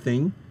paid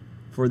nothing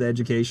for the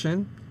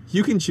education,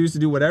 you can choose to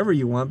do whatever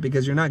you want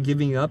because you're not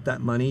giving up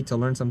that money to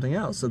learn something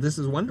else. So this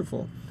is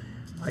wonderful.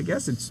 I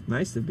guess it's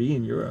nice to be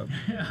in Europe.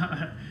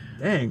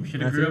 Dang.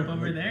 Should have grew up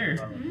over there.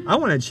 I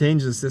want to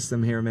change the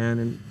system here, man,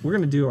 and we're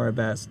going to do our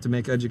best to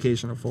make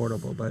education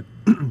affordable. But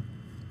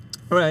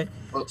all right.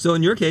 So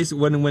in your case,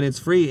 when it's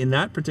free, in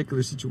that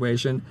particular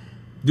situation,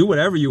 do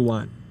whatever you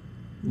want.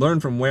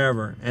 Learn from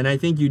wherever. And I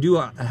think you do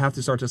have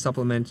to start to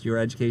supplement your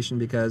education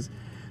because,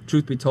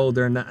 truth be told,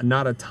 there are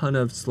not a ton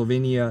of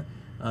Slovenia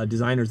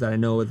designers that I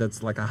know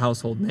that's like a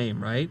household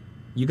name, right?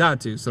 You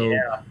got to. So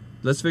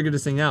let's figure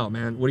this thing out,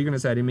 man. What are you going to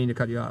say? I didn't mean to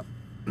cut you off.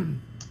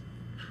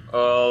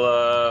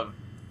 Well,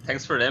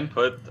 thanks for the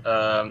input.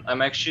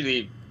 I'm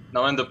actually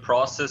now in the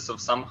process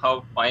of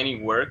somehow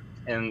finding work.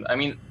 And I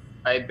mean,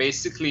 I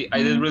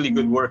did really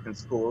good work in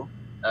school.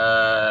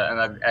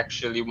 And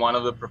actually one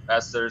of the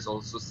professors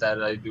also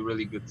said I do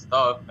really good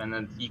stuff. And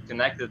then he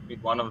connected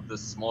with one of the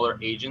smaller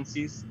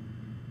agencies.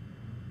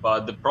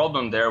 But the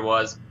problem there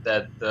was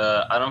that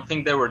I don't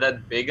think they were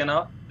that big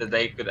enough that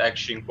they could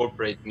actually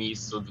incorporate me.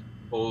 So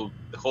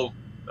the whole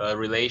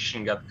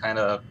relation got kind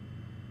of,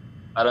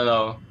 I don't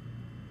know,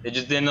 they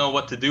just didn't know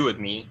what to do with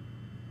me.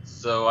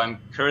 So I'm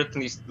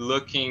currently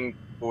looking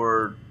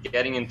for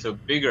getting into a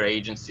bigger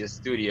agency, a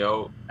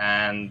studio,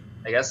 and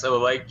I guess I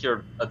would like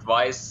your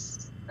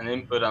advice and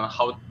input on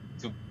how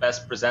to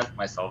best present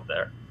myself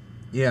there.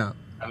 Yeah.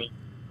 I mean,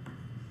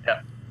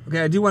 yeah.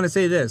 Okay, I do want to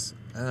say this.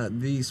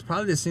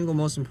 Probably the single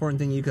most important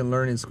thing you can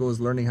learn in school is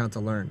learning how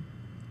to learn.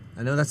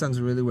 I know that sounds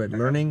really weird.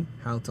 Learning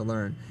how to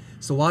learn.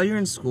 So while you're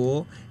in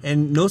school,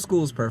 and no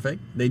school is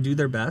perfect, they do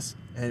their best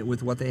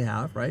with what they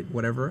have, right?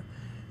 Whatever.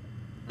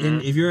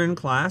 And if you're in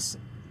class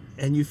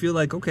and you feel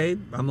like, okay,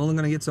 I'm only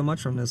going to get so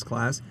much from this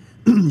class,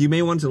 you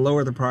may want to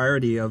lower the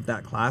priority of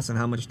that class and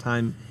how much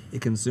time it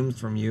consumes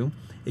from you.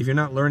 If you're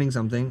not learning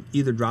something,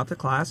 either drop the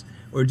class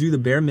or do the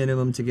bare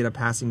minimum to get a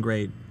passing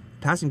grade.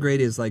 Passing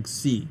grade is like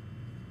C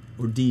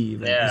or D,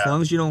 even, as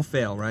long as you don't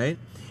fail, right?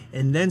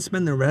 And then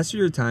spend the rest of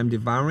your time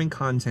devouring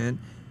content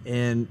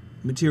and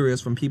materials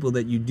from people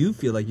that you do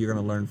feel like you're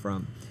going to learn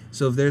from.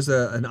 So if there's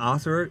an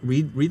author,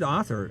 read the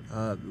author,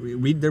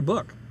 read their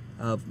book,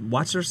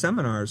 watch their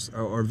seminars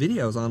or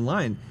videos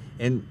online.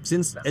 And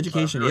since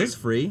education is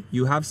free,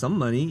 you have some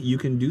money, you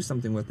can do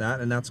something with that,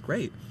 and that's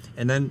great.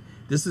 And then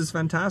this is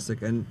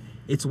fantastic. And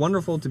it's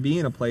wonderful to be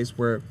in a place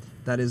where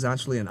that is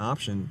actually an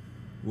option,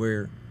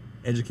 where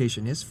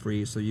education is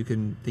free, so you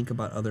can think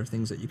about other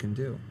things that you can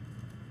do,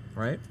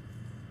 right?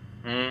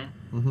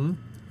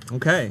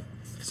 Okay.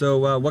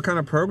 So what kind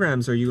of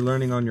programs are you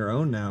learning on your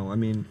own now? I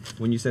mean,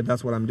 when you said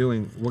that's what I'm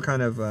doing, what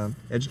kind of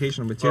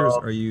educational materials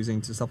are you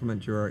using to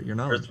supplement your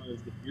knowledge? First one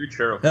is the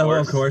future, of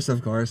course. course. Well,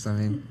 of course. I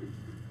mean,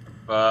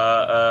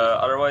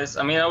 otherwise,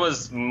 I mean,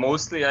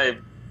 I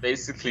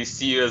basically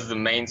see you as the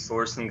main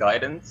source and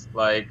guidance.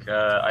 Like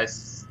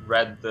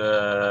read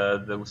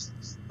the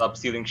Stop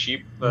Stealing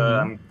Sheep.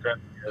 I'm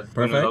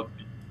currently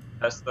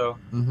Pesto.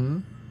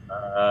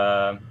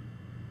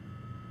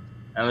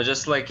 And I'm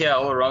just like,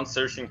 all around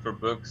searching for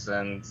books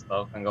and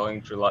stuff and going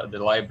through the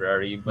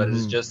library. But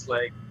it's just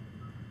like,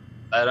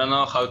 I don't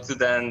know how to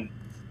then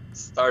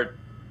start.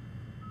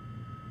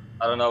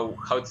 I don't know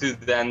how to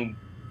then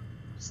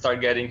start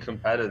getting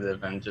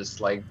competitive and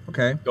just like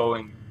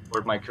going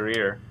toward my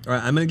career. All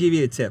right, I'm going to give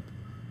you a tip.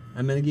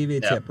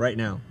 Tip right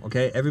now,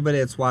 okay? Everybody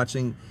that's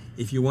watching,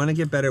 if you want to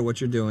get better at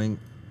what you're doing,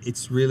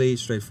 it's really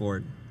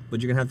straightforward. But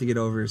you're going to have to get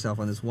over yourself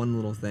on this one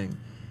little thing.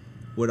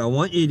 What I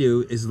want you to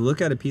do is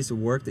look at a piece of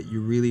work that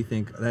you really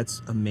think that's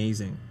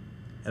amazing,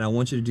 and I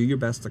want you to do your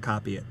best to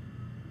copy it.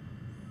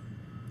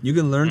 You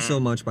can learn so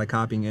much by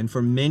copying, and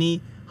for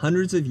many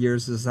hundreds of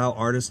years, this is how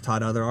artists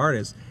taught other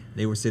artists.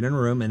 They would sit in a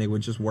room and they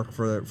would just work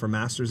for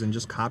masters and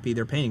just copy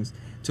their paintings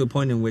to a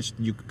point in which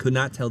you could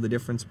not tell the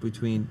difference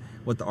between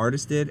what the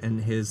artist did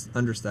and his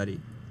understudy.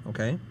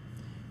 Okay,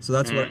 so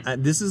that's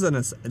what this is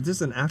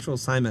an actual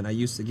assignment I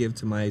used to give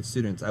to my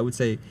students. I would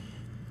say,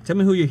 tell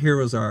me who your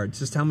heroes are.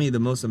 Just tell me the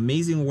most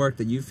amazing work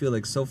that you feel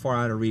like so far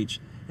out of reach.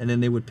 And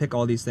then they would pick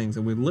all these things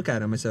and we'd look at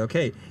them and say,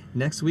 okay,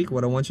 next week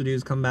what I want you to do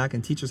is come back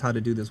and teach us how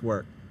to do this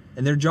work.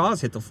 And their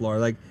jaws hit the floor.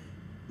 Like,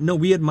 no,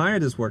 we admire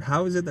this work.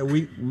 How is it that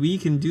we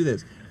can do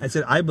this? I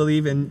said, I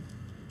believe in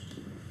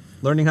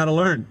learning how to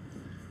learn.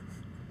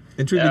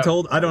 And truth be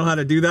told, I don't know how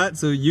to do that.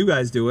 So you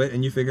guys do it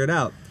and you figure it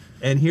out.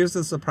 And here's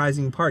the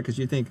surprising part, because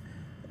you think,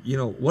 you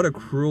know, what a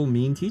cruel,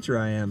 mean teacher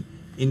I am.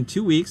 In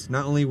 2 weeks,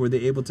 not only were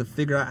they able to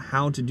figure out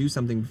how to do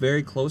something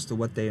very close to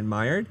what they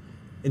admired,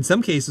 in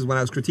some cases when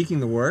I was critiquing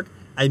the work,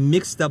 I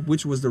mixed up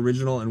which was the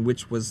original and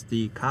which was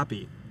the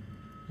copy.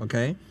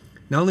 Okay?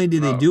 Not only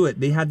did they do it,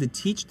 they had to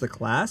teach the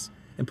class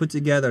and put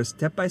together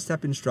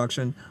step-by-step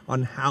instruction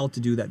on how to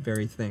do that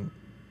very thing.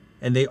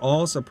 And they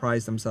all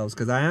surprised themselves,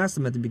 because I asked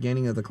them at the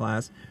beginning of the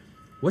class,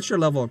 what's your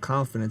level of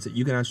confidence that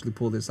you can actually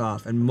pull this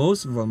off? And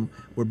most of them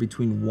were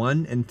between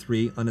 1 and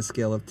 3 on a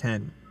scale of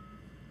 10.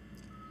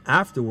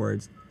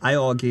 Afterwards, I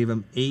all gave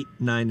them 8,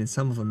 9, and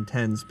some of them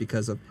 10s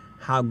because of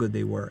how good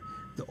they were.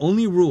 The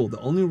only rule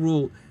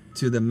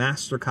to the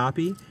master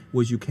copy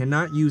was you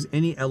cannot use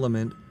any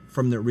element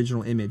from the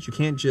original image. You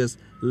can't just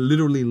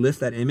literally lift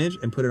that image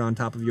and put it on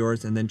top of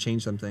yours and then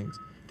change some things.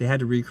 They had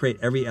to recreate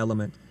every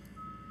element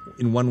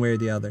in one way or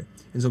the other.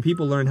 And so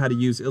people learn how to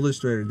use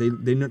Illustrator.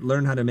 They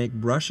learn how to make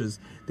brushes.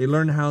 They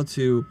learn how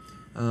to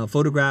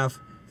photograph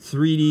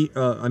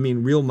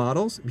 3D, real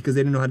models, because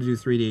they didn't know how to do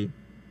 3D.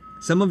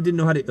 Some of them didn't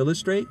know how to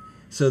illustrate,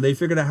 so they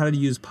figured out how to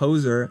use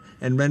Poser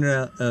and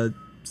render a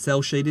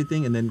cel-shaded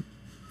thing and then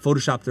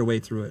Photoshop their way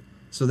through it.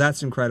 So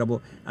that's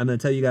incredible. I'm going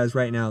to tell you guys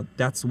right now,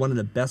 that's one of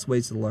the best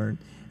ways to learn.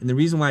 And the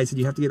reason why I said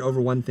you have to get over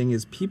one thing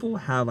is people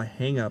have a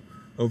hang-up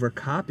over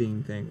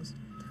copying things.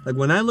 Like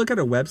when I look at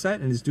a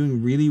website and it's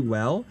doing really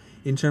well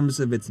in terms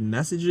of its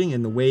messaging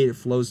and the way it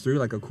flows through,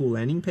 like a cool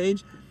landing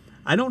page,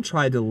 I don't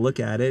try to look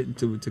at it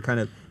to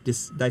kind of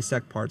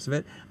dissect parts of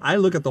it. I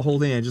look at the whole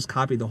thing and I just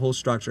copy the whole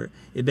structure.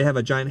 If they have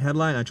a giant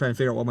headline, I try and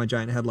figure out what my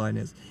giant headline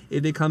is.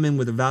 If they come in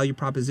with a value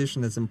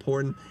proposition that's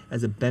important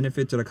as a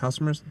benefit to the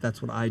customers,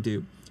 that's what I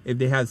do. If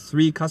they have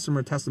 3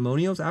 customer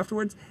testimonials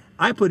afterwards,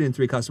 I put in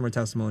 3 customer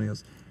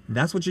testimonials.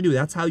 That's what you do.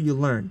 That's how you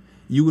learn.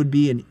 You would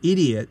be an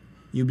idiot.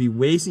 You'd be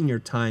wasting your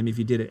time if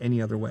you did it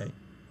any other way.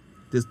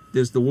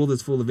 The world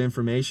is full of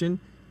information.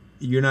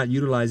 You're not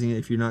utilizing it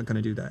if you're not going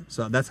to do that.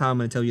 So that's how I'm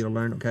going to tell you to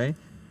learn, okay?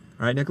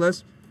 All right,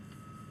 Nicholas?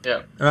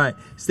 Yeah. All right.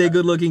 Stay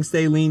good looking,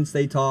 stay lean,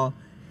 stay tall.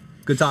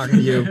 Good talking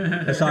to you.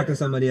 Let's talk to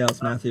somebody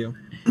else, Matthew.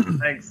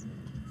 Thanks.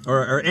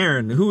 Or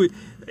Aaron.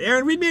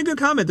 Aaron, read me a good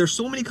comment. There's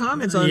so many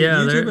comments on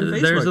YouTube and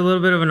Facebook. There's a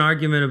little bit of an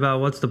argument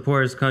about what's the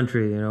poorest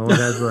country, you know, what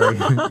that's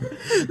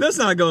like. Let's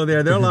not go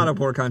there. There are a lot of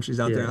poor countries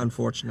out there,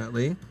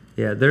 unfortunately.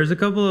 Yeah, there's a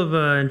couple of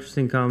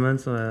interesting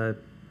comments. I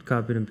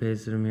copied and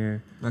pasted them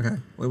here. Okay,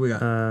 what do we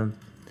got?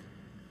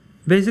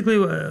 Basically,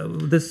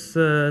 this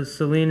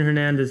Celine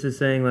Hernandez is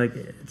saying, like,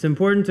 it's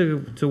important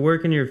to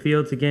work in your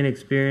field to gain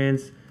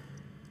experience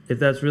if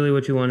that's really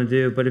what you want to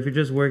do. But if you're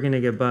just working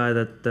to get by,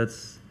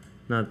 that's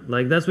not,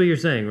 like, that's what you're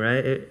saying,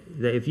 right?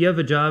 If you have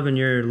a job and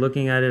you're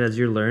looking at it as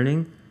you're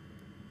learning,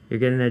 you're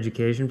getting an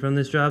education from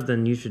this job,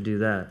 then you should do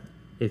that.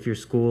 If your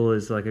school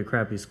is like a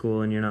crappy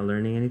school and you're not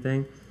learning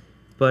anything.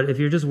 But if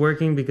you're just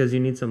working because you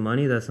need some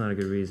money, that's not a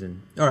good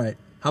reason. All right.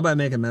 How about I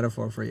make a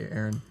metaphor for you,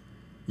 Aaron?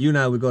 You and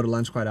I, we go to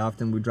lunch quite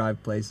often. We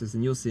drive places,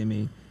 and you'll see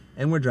me.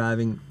 And we're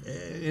driving.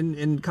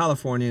 In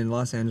California, in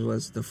Los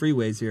Angeles, the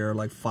freeways here are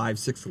like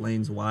 5-6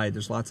 lanes wide.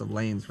 There's lots of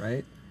lanes,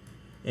 right?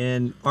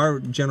 And our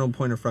general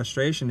point of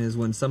frustration is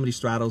when somebody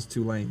straddles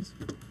 2 lanes.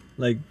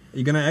 Like, are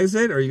you going to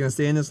exit, or are you going to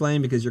stay in this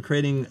lane because you're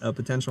creating a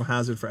potential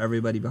hazard for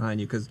everybody behind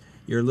you because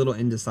you're a little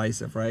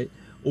indecisive, right?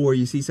 Or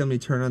you see somebody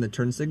turn on the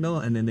turn signal,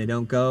 and then they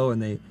don't go,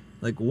 and they,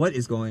 like, what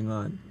is going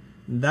on?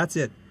 That's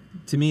it.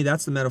 To me,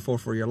 that's the metaphor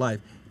for your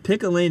life.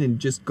 Pick a lane and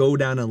just go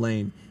down a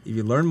lane. If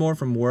you learn more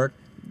from work,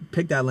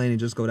 pick that lane and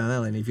just go down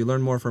that lane. If you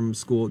learn more from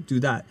school, do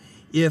that.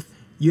 If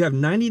you have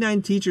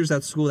 99 teachers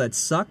at school that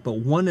suck, but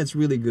one that's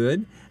really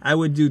good, I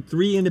would do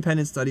 3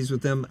 independent studies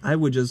with them. I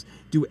would just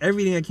do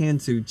everything I can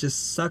to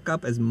just suck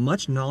up as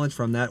much knowledge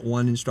from that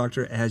one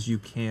instructor as you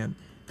can.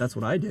 That's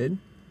what I did.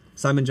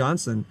 Simon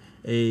Johnson,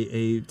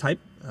 a type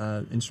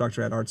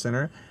instructor at Art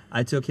Center,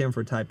 I took him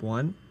for type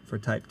 1, for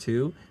type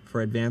 2,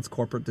 for advanced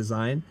corporate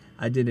design.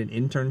 I did an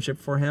internship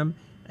for him,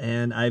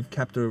 and I've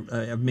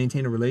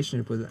maintained a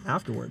relationship with him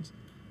afterwards.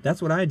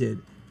 That's what I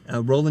did.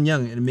 Roland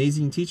Young, an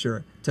amazing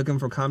teacher, took him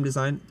for comm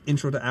design,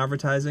 intro to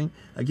advertising.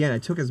 Again, I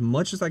took as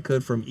much as I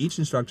could from each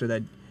instructor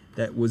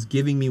that was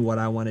giving me what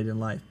I wanted in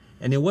life.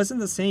 And it wasn't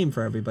the same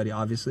for everybody,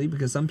 obviously,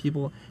 because some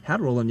people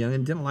had Roland Young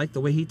and didn't like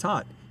the way he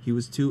taught. He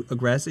was too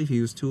aggressive.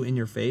 He was too in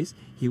your face.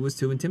 He was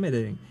too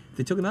intimidating. If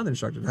they took another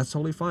instructor, that's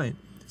totally fine.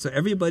 So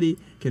everybody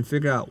can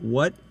figure out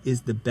what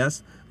is the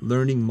best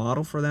learning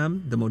model for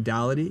them, the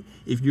modality.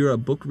 If you're a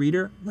book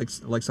reader, like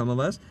some of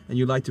us, and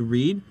you like to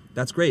read,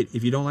 that's great.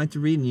 If you don't like to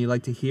read and you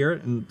like to hear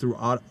it and through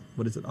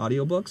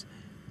audiobooks,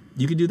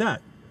 you can do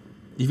that.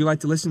 If you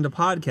like to listen to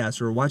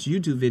podcasts or watch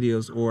YouTube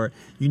videos, or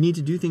you need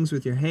to do things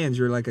with your hands,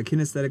 you're like a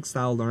kinesthetic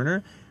style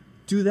learner,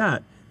 do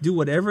that. Do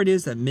whatever it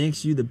is that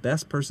makes you the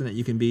best person that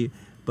you can be.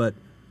 But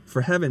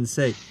for heaven's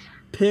sake,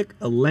 pick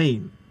a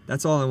lane.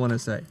 That's all I want to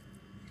say.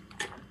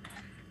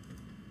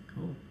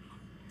 Cool.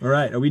 All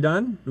right, are we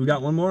done? We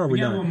got one more? Or we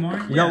got done? One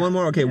more. We got one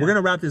more? Okay, we're going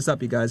to wrap this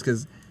up, you guys,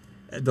 because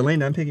the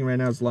lane I'm picking right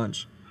now is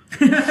lunch.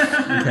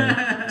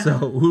 Okay, so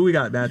who do we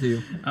got,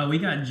 Matthew? We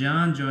got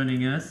John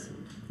joining us.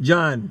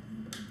 John,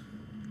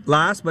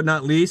 last but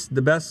not least,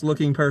 the best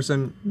looking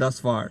person thus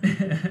far.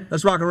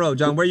 Let's rock and roll.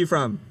 John, where are you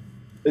from?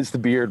 It's the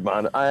beard,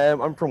 man.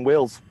 I'm from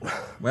Wales.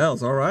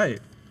 Wales, all right.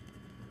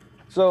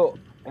 So,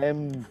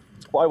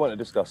 what I want to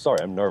discuss, sorry,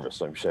 I'm nervous,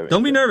 so I'm shouting.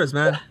 Don't be nervous,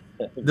 man.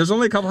 There's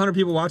only a couple hundred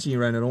people watching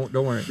you right now.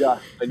 Don't worry. Yeah,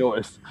 I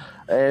noticed.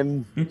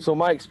 So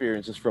my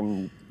experience is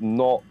from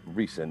not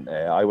recent.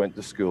 I went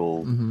to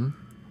school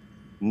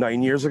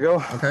 9 years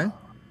ago. Okay.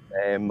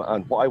 And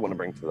what I want to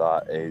bring to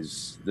that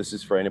is, this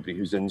is for anybody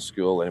who's in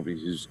school, anybody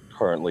who's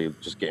currently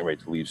just getting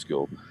ready to leave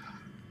school.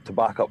 To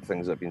back up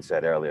things that have been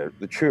said earlier,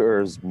 the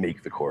tutors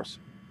make the course.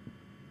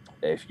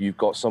 If you've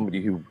got somebody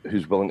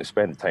who's willing to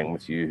spend the time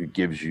with you, who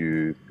gives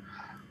you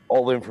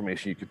all the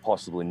information you could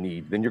possibly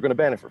need, then you're going to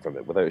benefit from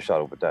it without a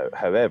shadow of a doubt.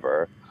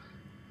 However,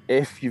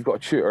 if you've got a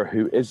tutor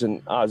who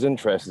isn't as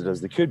interested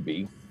as they could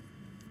be,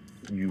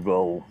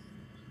 you're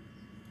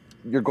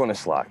going to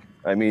slack.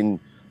 I mean,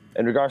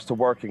 in regards to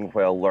working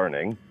while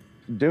learning,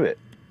 do it.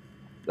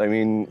 I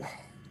mean,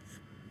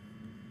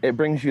 it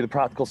brings you the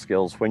practical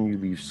skills when you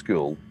leave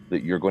school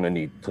that you're going to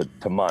need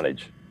to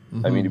manage.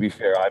 I mean, to be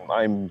fair,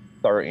 I'm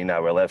 30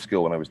 now. I left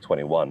school when I was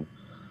 21,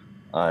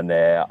 and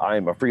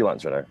I'm a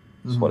freelancer now.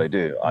 That's what I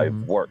do. I've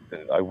worked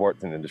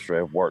in the industry.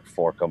 I've worked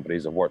for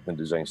companies. I've worked in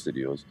design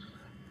studios.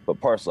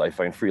 But personally, I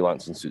find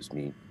freelancing suits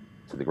me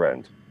to the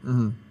ground.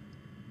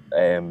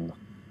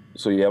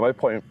 So yeah, my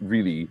point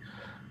really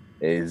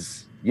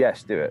is,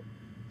 yes, do it.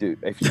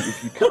 If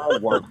you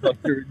can't work while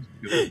you're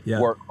in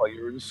school, work while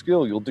you're in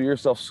school. You'll do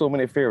yourself so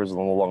many favors in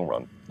the long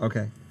run.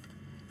 Okay,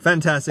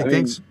 fantastic.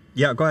 Thanks.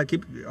 Yeah, go ahead.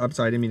 I'm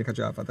sorry, I didn't mean to cut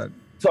you off. I thought.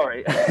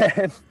 Sorry.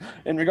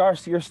 In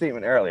regards to your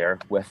statement earlier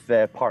with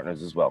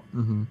partners as well,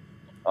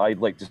 I'd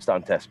like to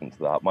stand testament to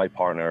that. My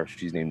partner,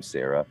 she's named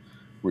Sarah.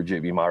 We're due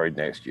to be married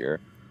next year.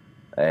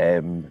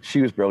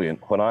 She was brilliant.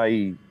 When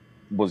I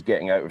was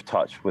getting out of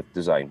touch with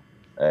design,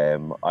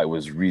 I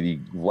was really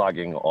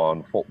lagging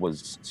on what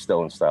was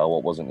still in style,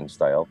 what wasn't in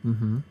style.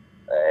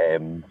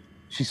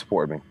 She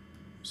supported me.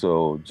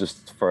 So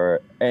just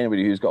for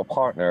anybody who's got a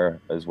partner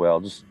as well,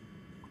 just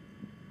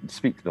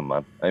speak to them,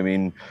 man. I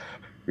mean,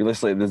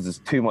 realistically, there's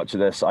too much of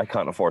this. I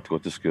can't afford to go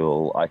to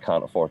school. I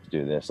can't afford to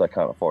do this. I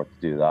can't afford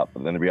to do that.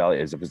 But then the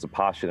reality is, if it's a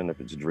passion and if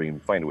it's a dream,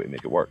 find a way to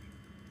make it work.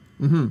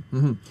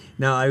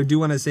 Now, I do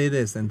want to say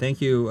this, and thank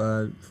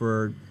you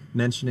for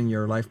mentioning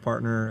your life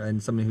partner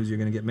and somebody who's you're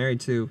going to get married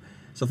to.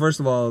 So first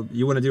of all,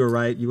 you want to do it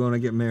right. You want to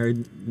get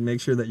married, make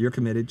sure that you're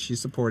committed.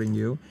 She's supporting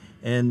you.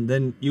 And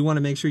then you want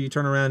to make sure you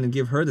turn around and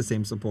give her the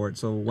same support.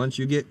 So once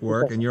you get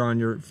work and you're on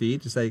your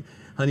feet, to say,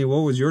 honey, what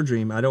was your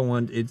dream? I don't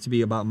want it to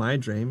be about my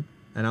dream.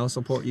 And I'll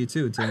support you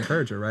too, to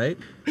encourage her, right?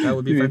 That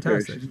would be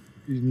fantastic.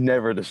 She's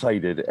never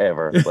decided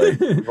ever. Like,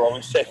 we've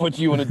always said, what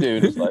do you want to do?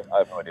 And it's like, I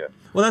have no idea.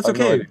 Well, that's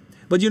okay. No,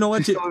 but you know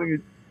what?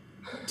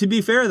 To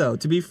be fair, though,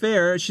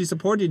 she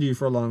supported you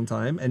for a long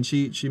time, and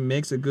she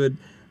makes a good,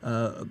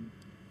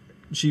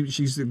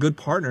 she's a good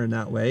partner in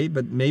that way.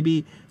 But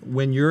maybe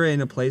when you're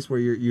in a place where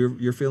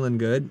you're feeling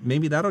good,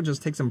 maybe that'll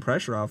just take some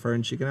pressure off her,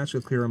 and she can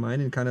actually clear her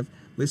mind and kind of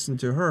listen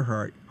to her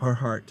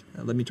heart.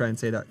 Let me try and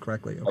say that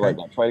correctly. Okay? I like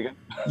that. Try again.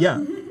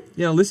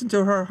 Yeah, listen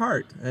to her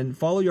heart and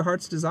follow your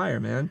heart's desire,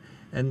 man.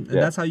 And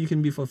that's how you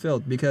can be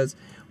fulfilled. Because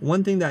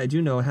one thing that I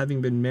do know, having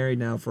been married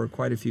now for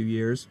quite a few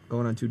years,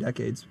 going on 2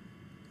 decades,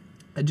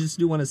 I just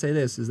do want to say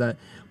this, is that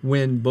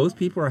when both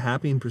people are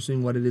happy in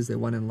pursuing what it is they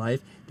want in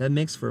life, that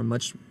makes for a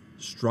much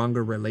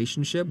stronger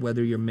relationship,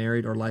 whether you're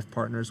married or life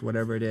partners,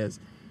 whatever it is.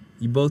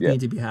 You both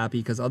need to be happy,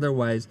 because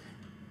otherwise,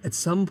 at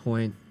some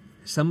point,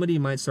 somebody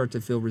might start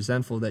to feel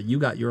resentful that you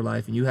got your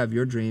life and you have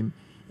your dream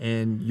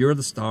and you're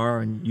the star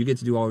and you get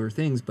to do all your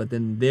things, but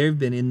then they've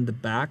been in the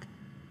back,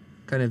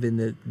 kind of in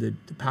the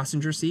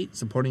passenger seat,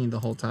 supporting you the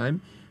whole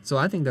time. So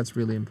I think that's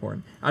really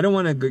important. I don't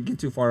want to get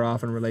too far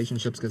off in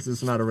relationships, because this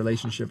is not a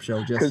relationship show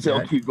just because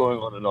they'll keep going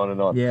on and on and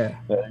on. Yeah.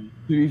 To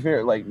be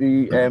fair, like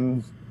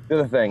the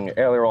other thing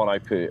earlier on I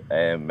put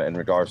in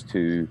regards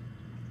to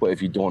what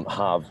if you don't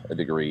have a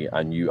degree,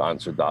 and you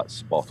answered that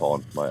spot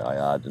on, might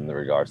I add, in the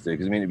regards to,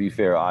 because I mean, to be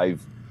fair,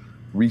 I've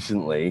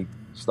recently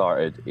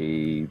started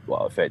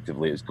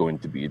effectively it's going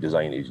to be a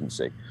design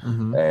agency.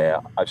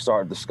 I've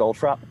started the Skull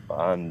Trap,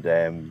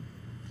 and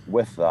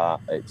with that,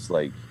 it's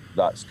like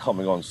that's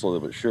coming on slowly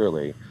but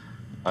surely.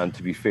 And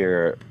to be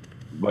fair,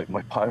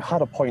 I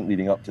had a point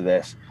leading up to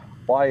this.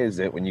 Why is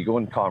it when you go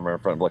in camera in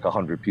front of like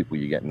 100 people,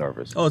 you get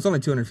nervous? Oh, it's only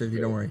 250,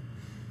 don't worry.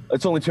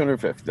 It's only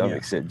 250. That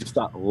makes it just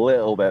that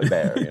little bit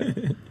better.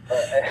 You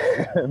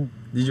know?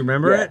 Did you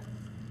remember it?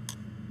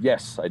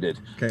 Yes, I did.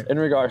 Okay. In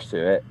regards to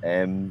it,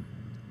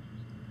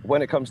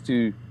 when it comes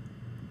to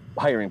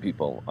hiring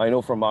people, I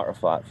know for a matter of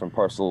fact, from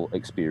personal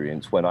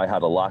experience, when I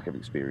had a lack of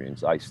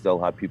experience, I still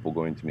had people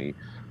going to me,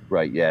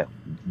 right, yeah,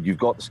 you've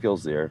got the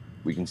skills there.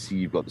 We can see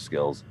you've got the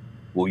skills.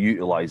 We'll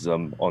utilize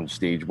them on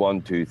stage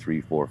 1, 2,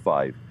 3, 4,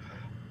 5.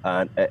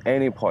 And at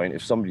any point,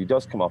 if somebody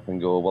does come up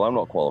and go, well, I'm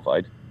not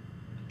qualified,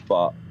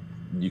 but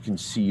you can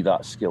see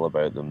that skill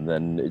about them,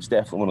 then it's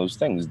definitely one of those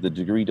things. The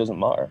degree doesn't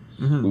matter.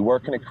 We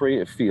work in a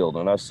creative field,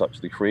 and as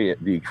such, the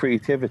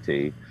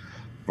creativity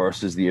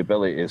versus the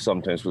ability is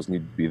sometimes what's need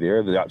to be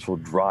there, the actual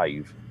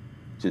drive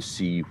to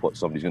see what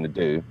somebody's going to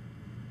do,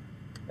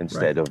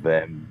 instead of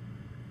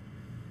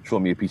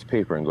showing me a piece of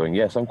paper and going,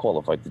 yes, I'm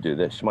qualified to do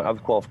this. You might have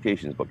the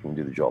qualifications, but can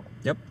do the job.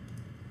 Yep.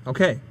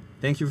 Okay.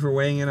 Thank you for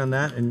weighing in on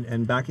that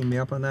and backing me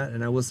up on that.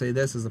 And I will say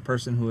this, as a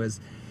person who has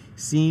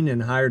seen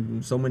and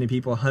hired so many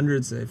people,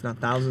 hundreds, if not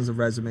thousands of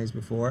resumes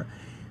before.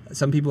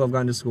 Some people have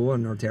gone to school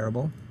and are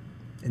terrible.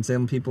 And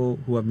some people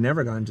who have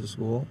never gone to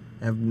school,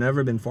 have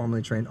never been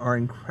formally trained, are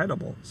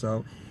incredible.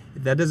 So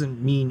that doesn't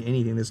mean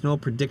anything. There's no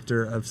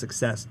predictor of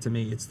success to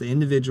me. It's the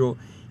individual,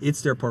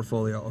 it's their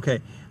portfolio.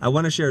 Okay, I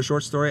want to share a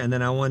short story, and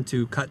then I want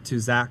to cut to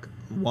Zach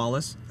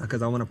Wallace,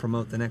 because I want to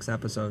promote the next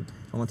episode.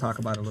 I want to talk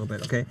about it a little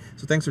bit. Okay,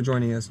 so thanks for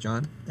joining us,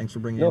 John. Thanks for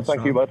bringing us.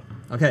 Thank you, bud.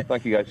 Okay.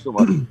 Thank you guys so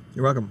much.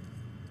 You're welcome.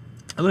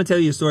 I'm going to tell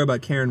you a story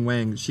about Karen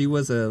Wang. She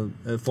was a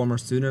former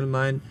student of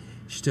mine.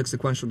 She took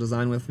sequential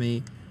design with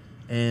me,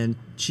 and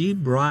she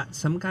brought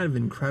some kind of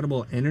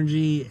incredible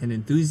energy and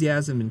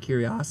enthusiasm and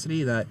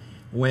curiosity that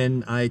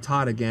when I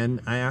taught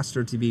again, I asked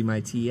her to be my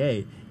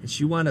TA, and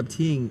she wound up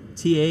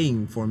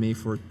TAing for me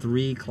for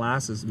 3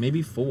 classes,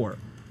 maybe 4.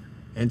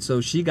 And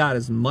so she got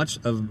as much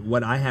of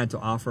what I had to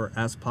offer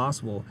as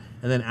possible.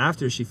 And then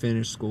after she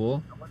finished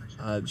school,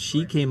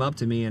 she came up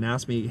to me and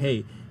asked me,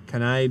 hey,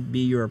 can I be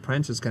your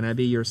apprentice? Can I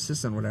be your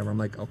assistant? Whatever. I'm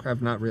like, okay,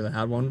 I've not really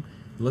had one.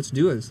 Let's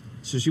do this.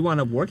 So she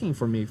wound up working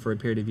for me for a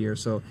period of years.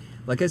 So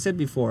like I said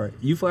before,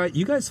 you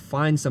guys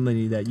find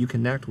somebody that you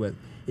connect with.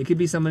 It could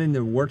be someone in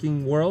the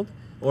working world,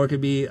 or it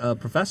could be a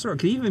professor, or it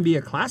could even be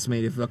a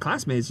classmate. If a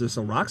classmate is just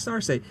a rock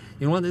star, say,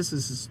 you know what, this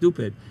is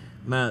stupid.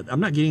 I'm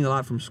not getting a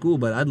lot from school,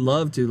 but I'd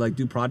love to like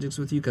do projects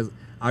with you because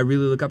I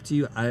really look up to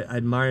you. I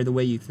admire the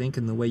way you think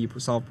and the way you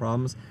solve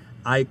problems.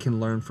 I can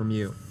learn from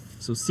you.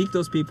 So seek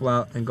those people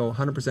out and go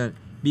 100%,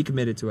 be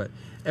committed to it.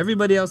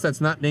 Everybody else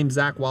that's not named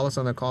Zach Wallace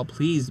on the call,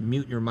 please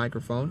mute your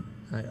microphone.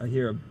 I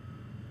hear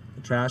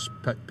a trash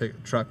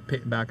truck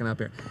backing up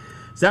here.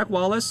 Zach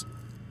Wallace,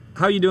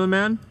 how you doing,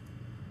 man?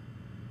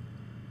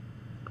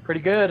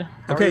 Pretty good.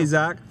 How are Okay, you?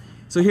 Zach.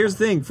 So here's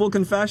the thing, full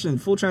confession,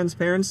 full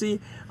transparency.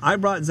 I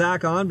brought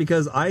Zach on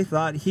because I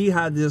thought he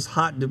had this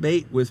hot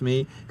debate with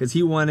me because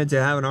he wanted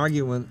to have an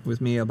argument with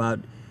me about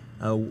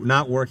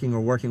not working or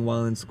working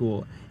while in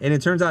school. And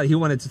it turns out he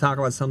wanted to talk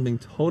about something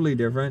totally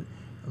different.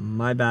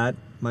 My bad.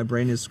 My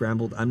brain is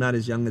scrambled. I'm not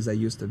as young as I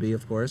used to be,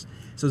 of course.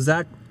 So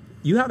Zach,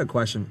 you had a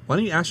question. Why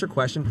don't you ask your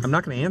question? I'm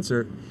not going to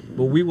answer it,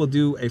 but we will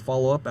do a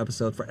follow-up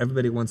episode for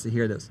everybody who wants to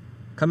hear this.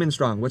 Come in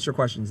strong. What's your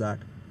question, Zach?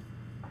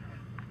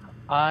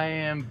 I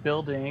am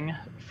building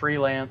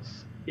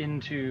freelance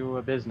into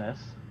a business,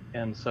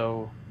 and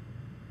so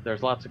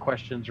there's lots of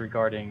questions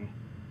regarding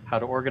how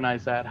to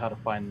organize that, how to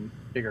find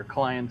bigger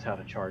clients, how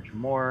to charge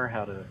more,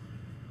 how to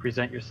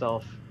present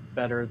yourself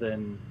better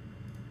than,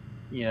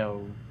 you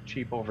know,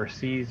 cheap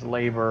overseas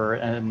labor,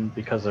 and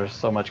because there's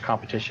so much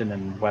competition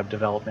in web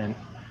development,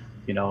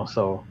 you know,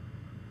 so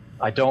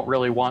I don't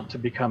really want to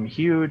become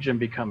huge and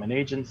become an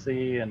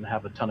agency and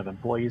have a ton of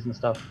employees and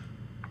stuff.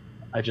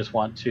 I just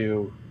want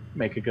to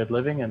make a good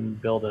living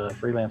and build a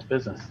freelance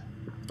business.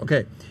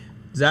 Okay,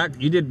 Zach,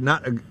 you did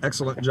not an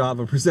excellent job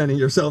of presenting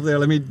yourself there.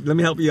 Let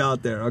me help you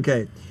out there.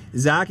 Okay,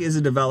 Zach is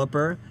a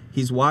developer.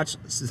 He's watched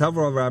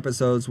several of our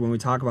episodes when we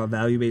talk about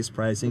value-based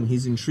pricing.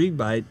 He's intrigued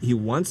by it. He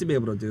wants to be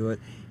able to do it.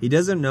 He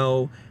doesn't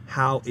know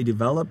how a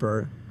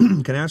developer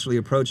can actually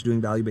approach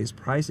doing value-based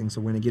pricing,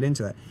 so we're going to get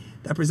into that.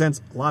 That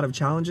presents a lot of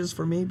challenges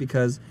for me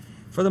because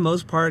for the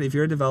most part, if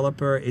you're a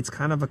developer, it's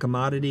kind of a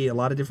commodity. A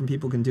lot of different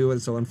people can do it.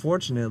 So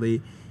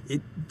unfortunately,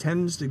 it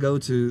tends to go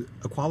to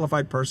a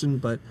qualified person,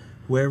 but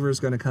whoever is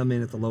going to come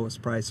in at the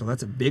lowest price. So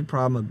that's a big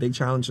problem, a big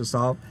challenge to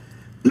solve.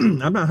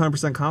 I'm not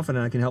 100%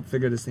 confident I can help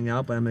figure this thing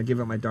out, but I'm going to give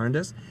it my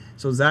darndest.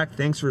 So Zach,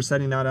 thanks for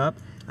setting that up.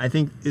 I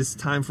think it's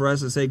time for us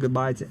to say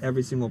goodbye to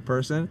every single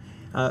person.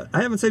 I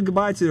haven't said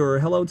goodbye to or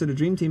hello to the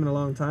Dream Team in a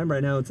long time.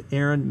 Right now it's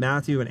Aaron,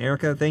 Matthew, and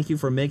Erica. Thank you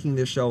for making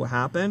this show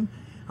happen.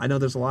 I know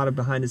there's a lot of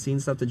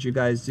behind-the-scenes stuff that you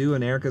guys do,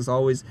 and Erica's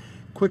always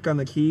quick on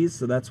the keys,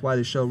 so that's why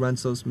the show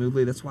runs so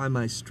smoothly. That's why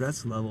my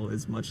stress level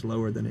is much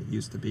lower than it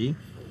used to be.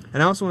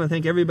 And I also want to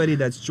thank everybody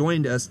that's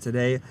joined us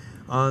today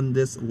on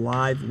this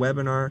live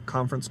webinar,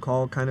 conference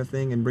call kind of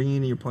thing, and bringing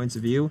in your points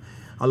of view.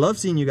 I love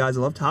seeing you guys.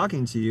 I love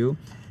talking to you.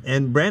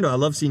 And Brando, I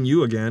love seeing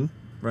you again,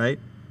 right?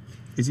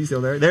 Is he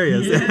still there? There he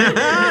is.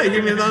 Yeah.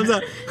 Give me a thumbs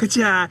up.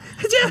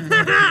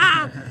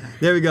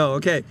 There we go.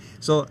 Okay.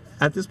 So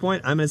at this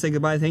point, I'm going to say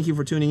goodbye. Thank you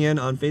for tuning in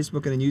on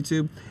Facebook and on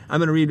YouTube. I'm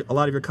going to read a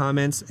lot of your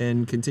comments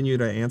and continue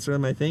to answer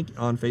them, I think,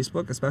 on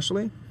Facebook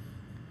especially.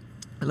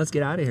 And let's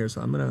get out of here.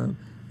 So I'm going to...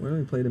 Where do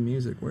we play the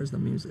music? Where's the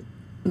music?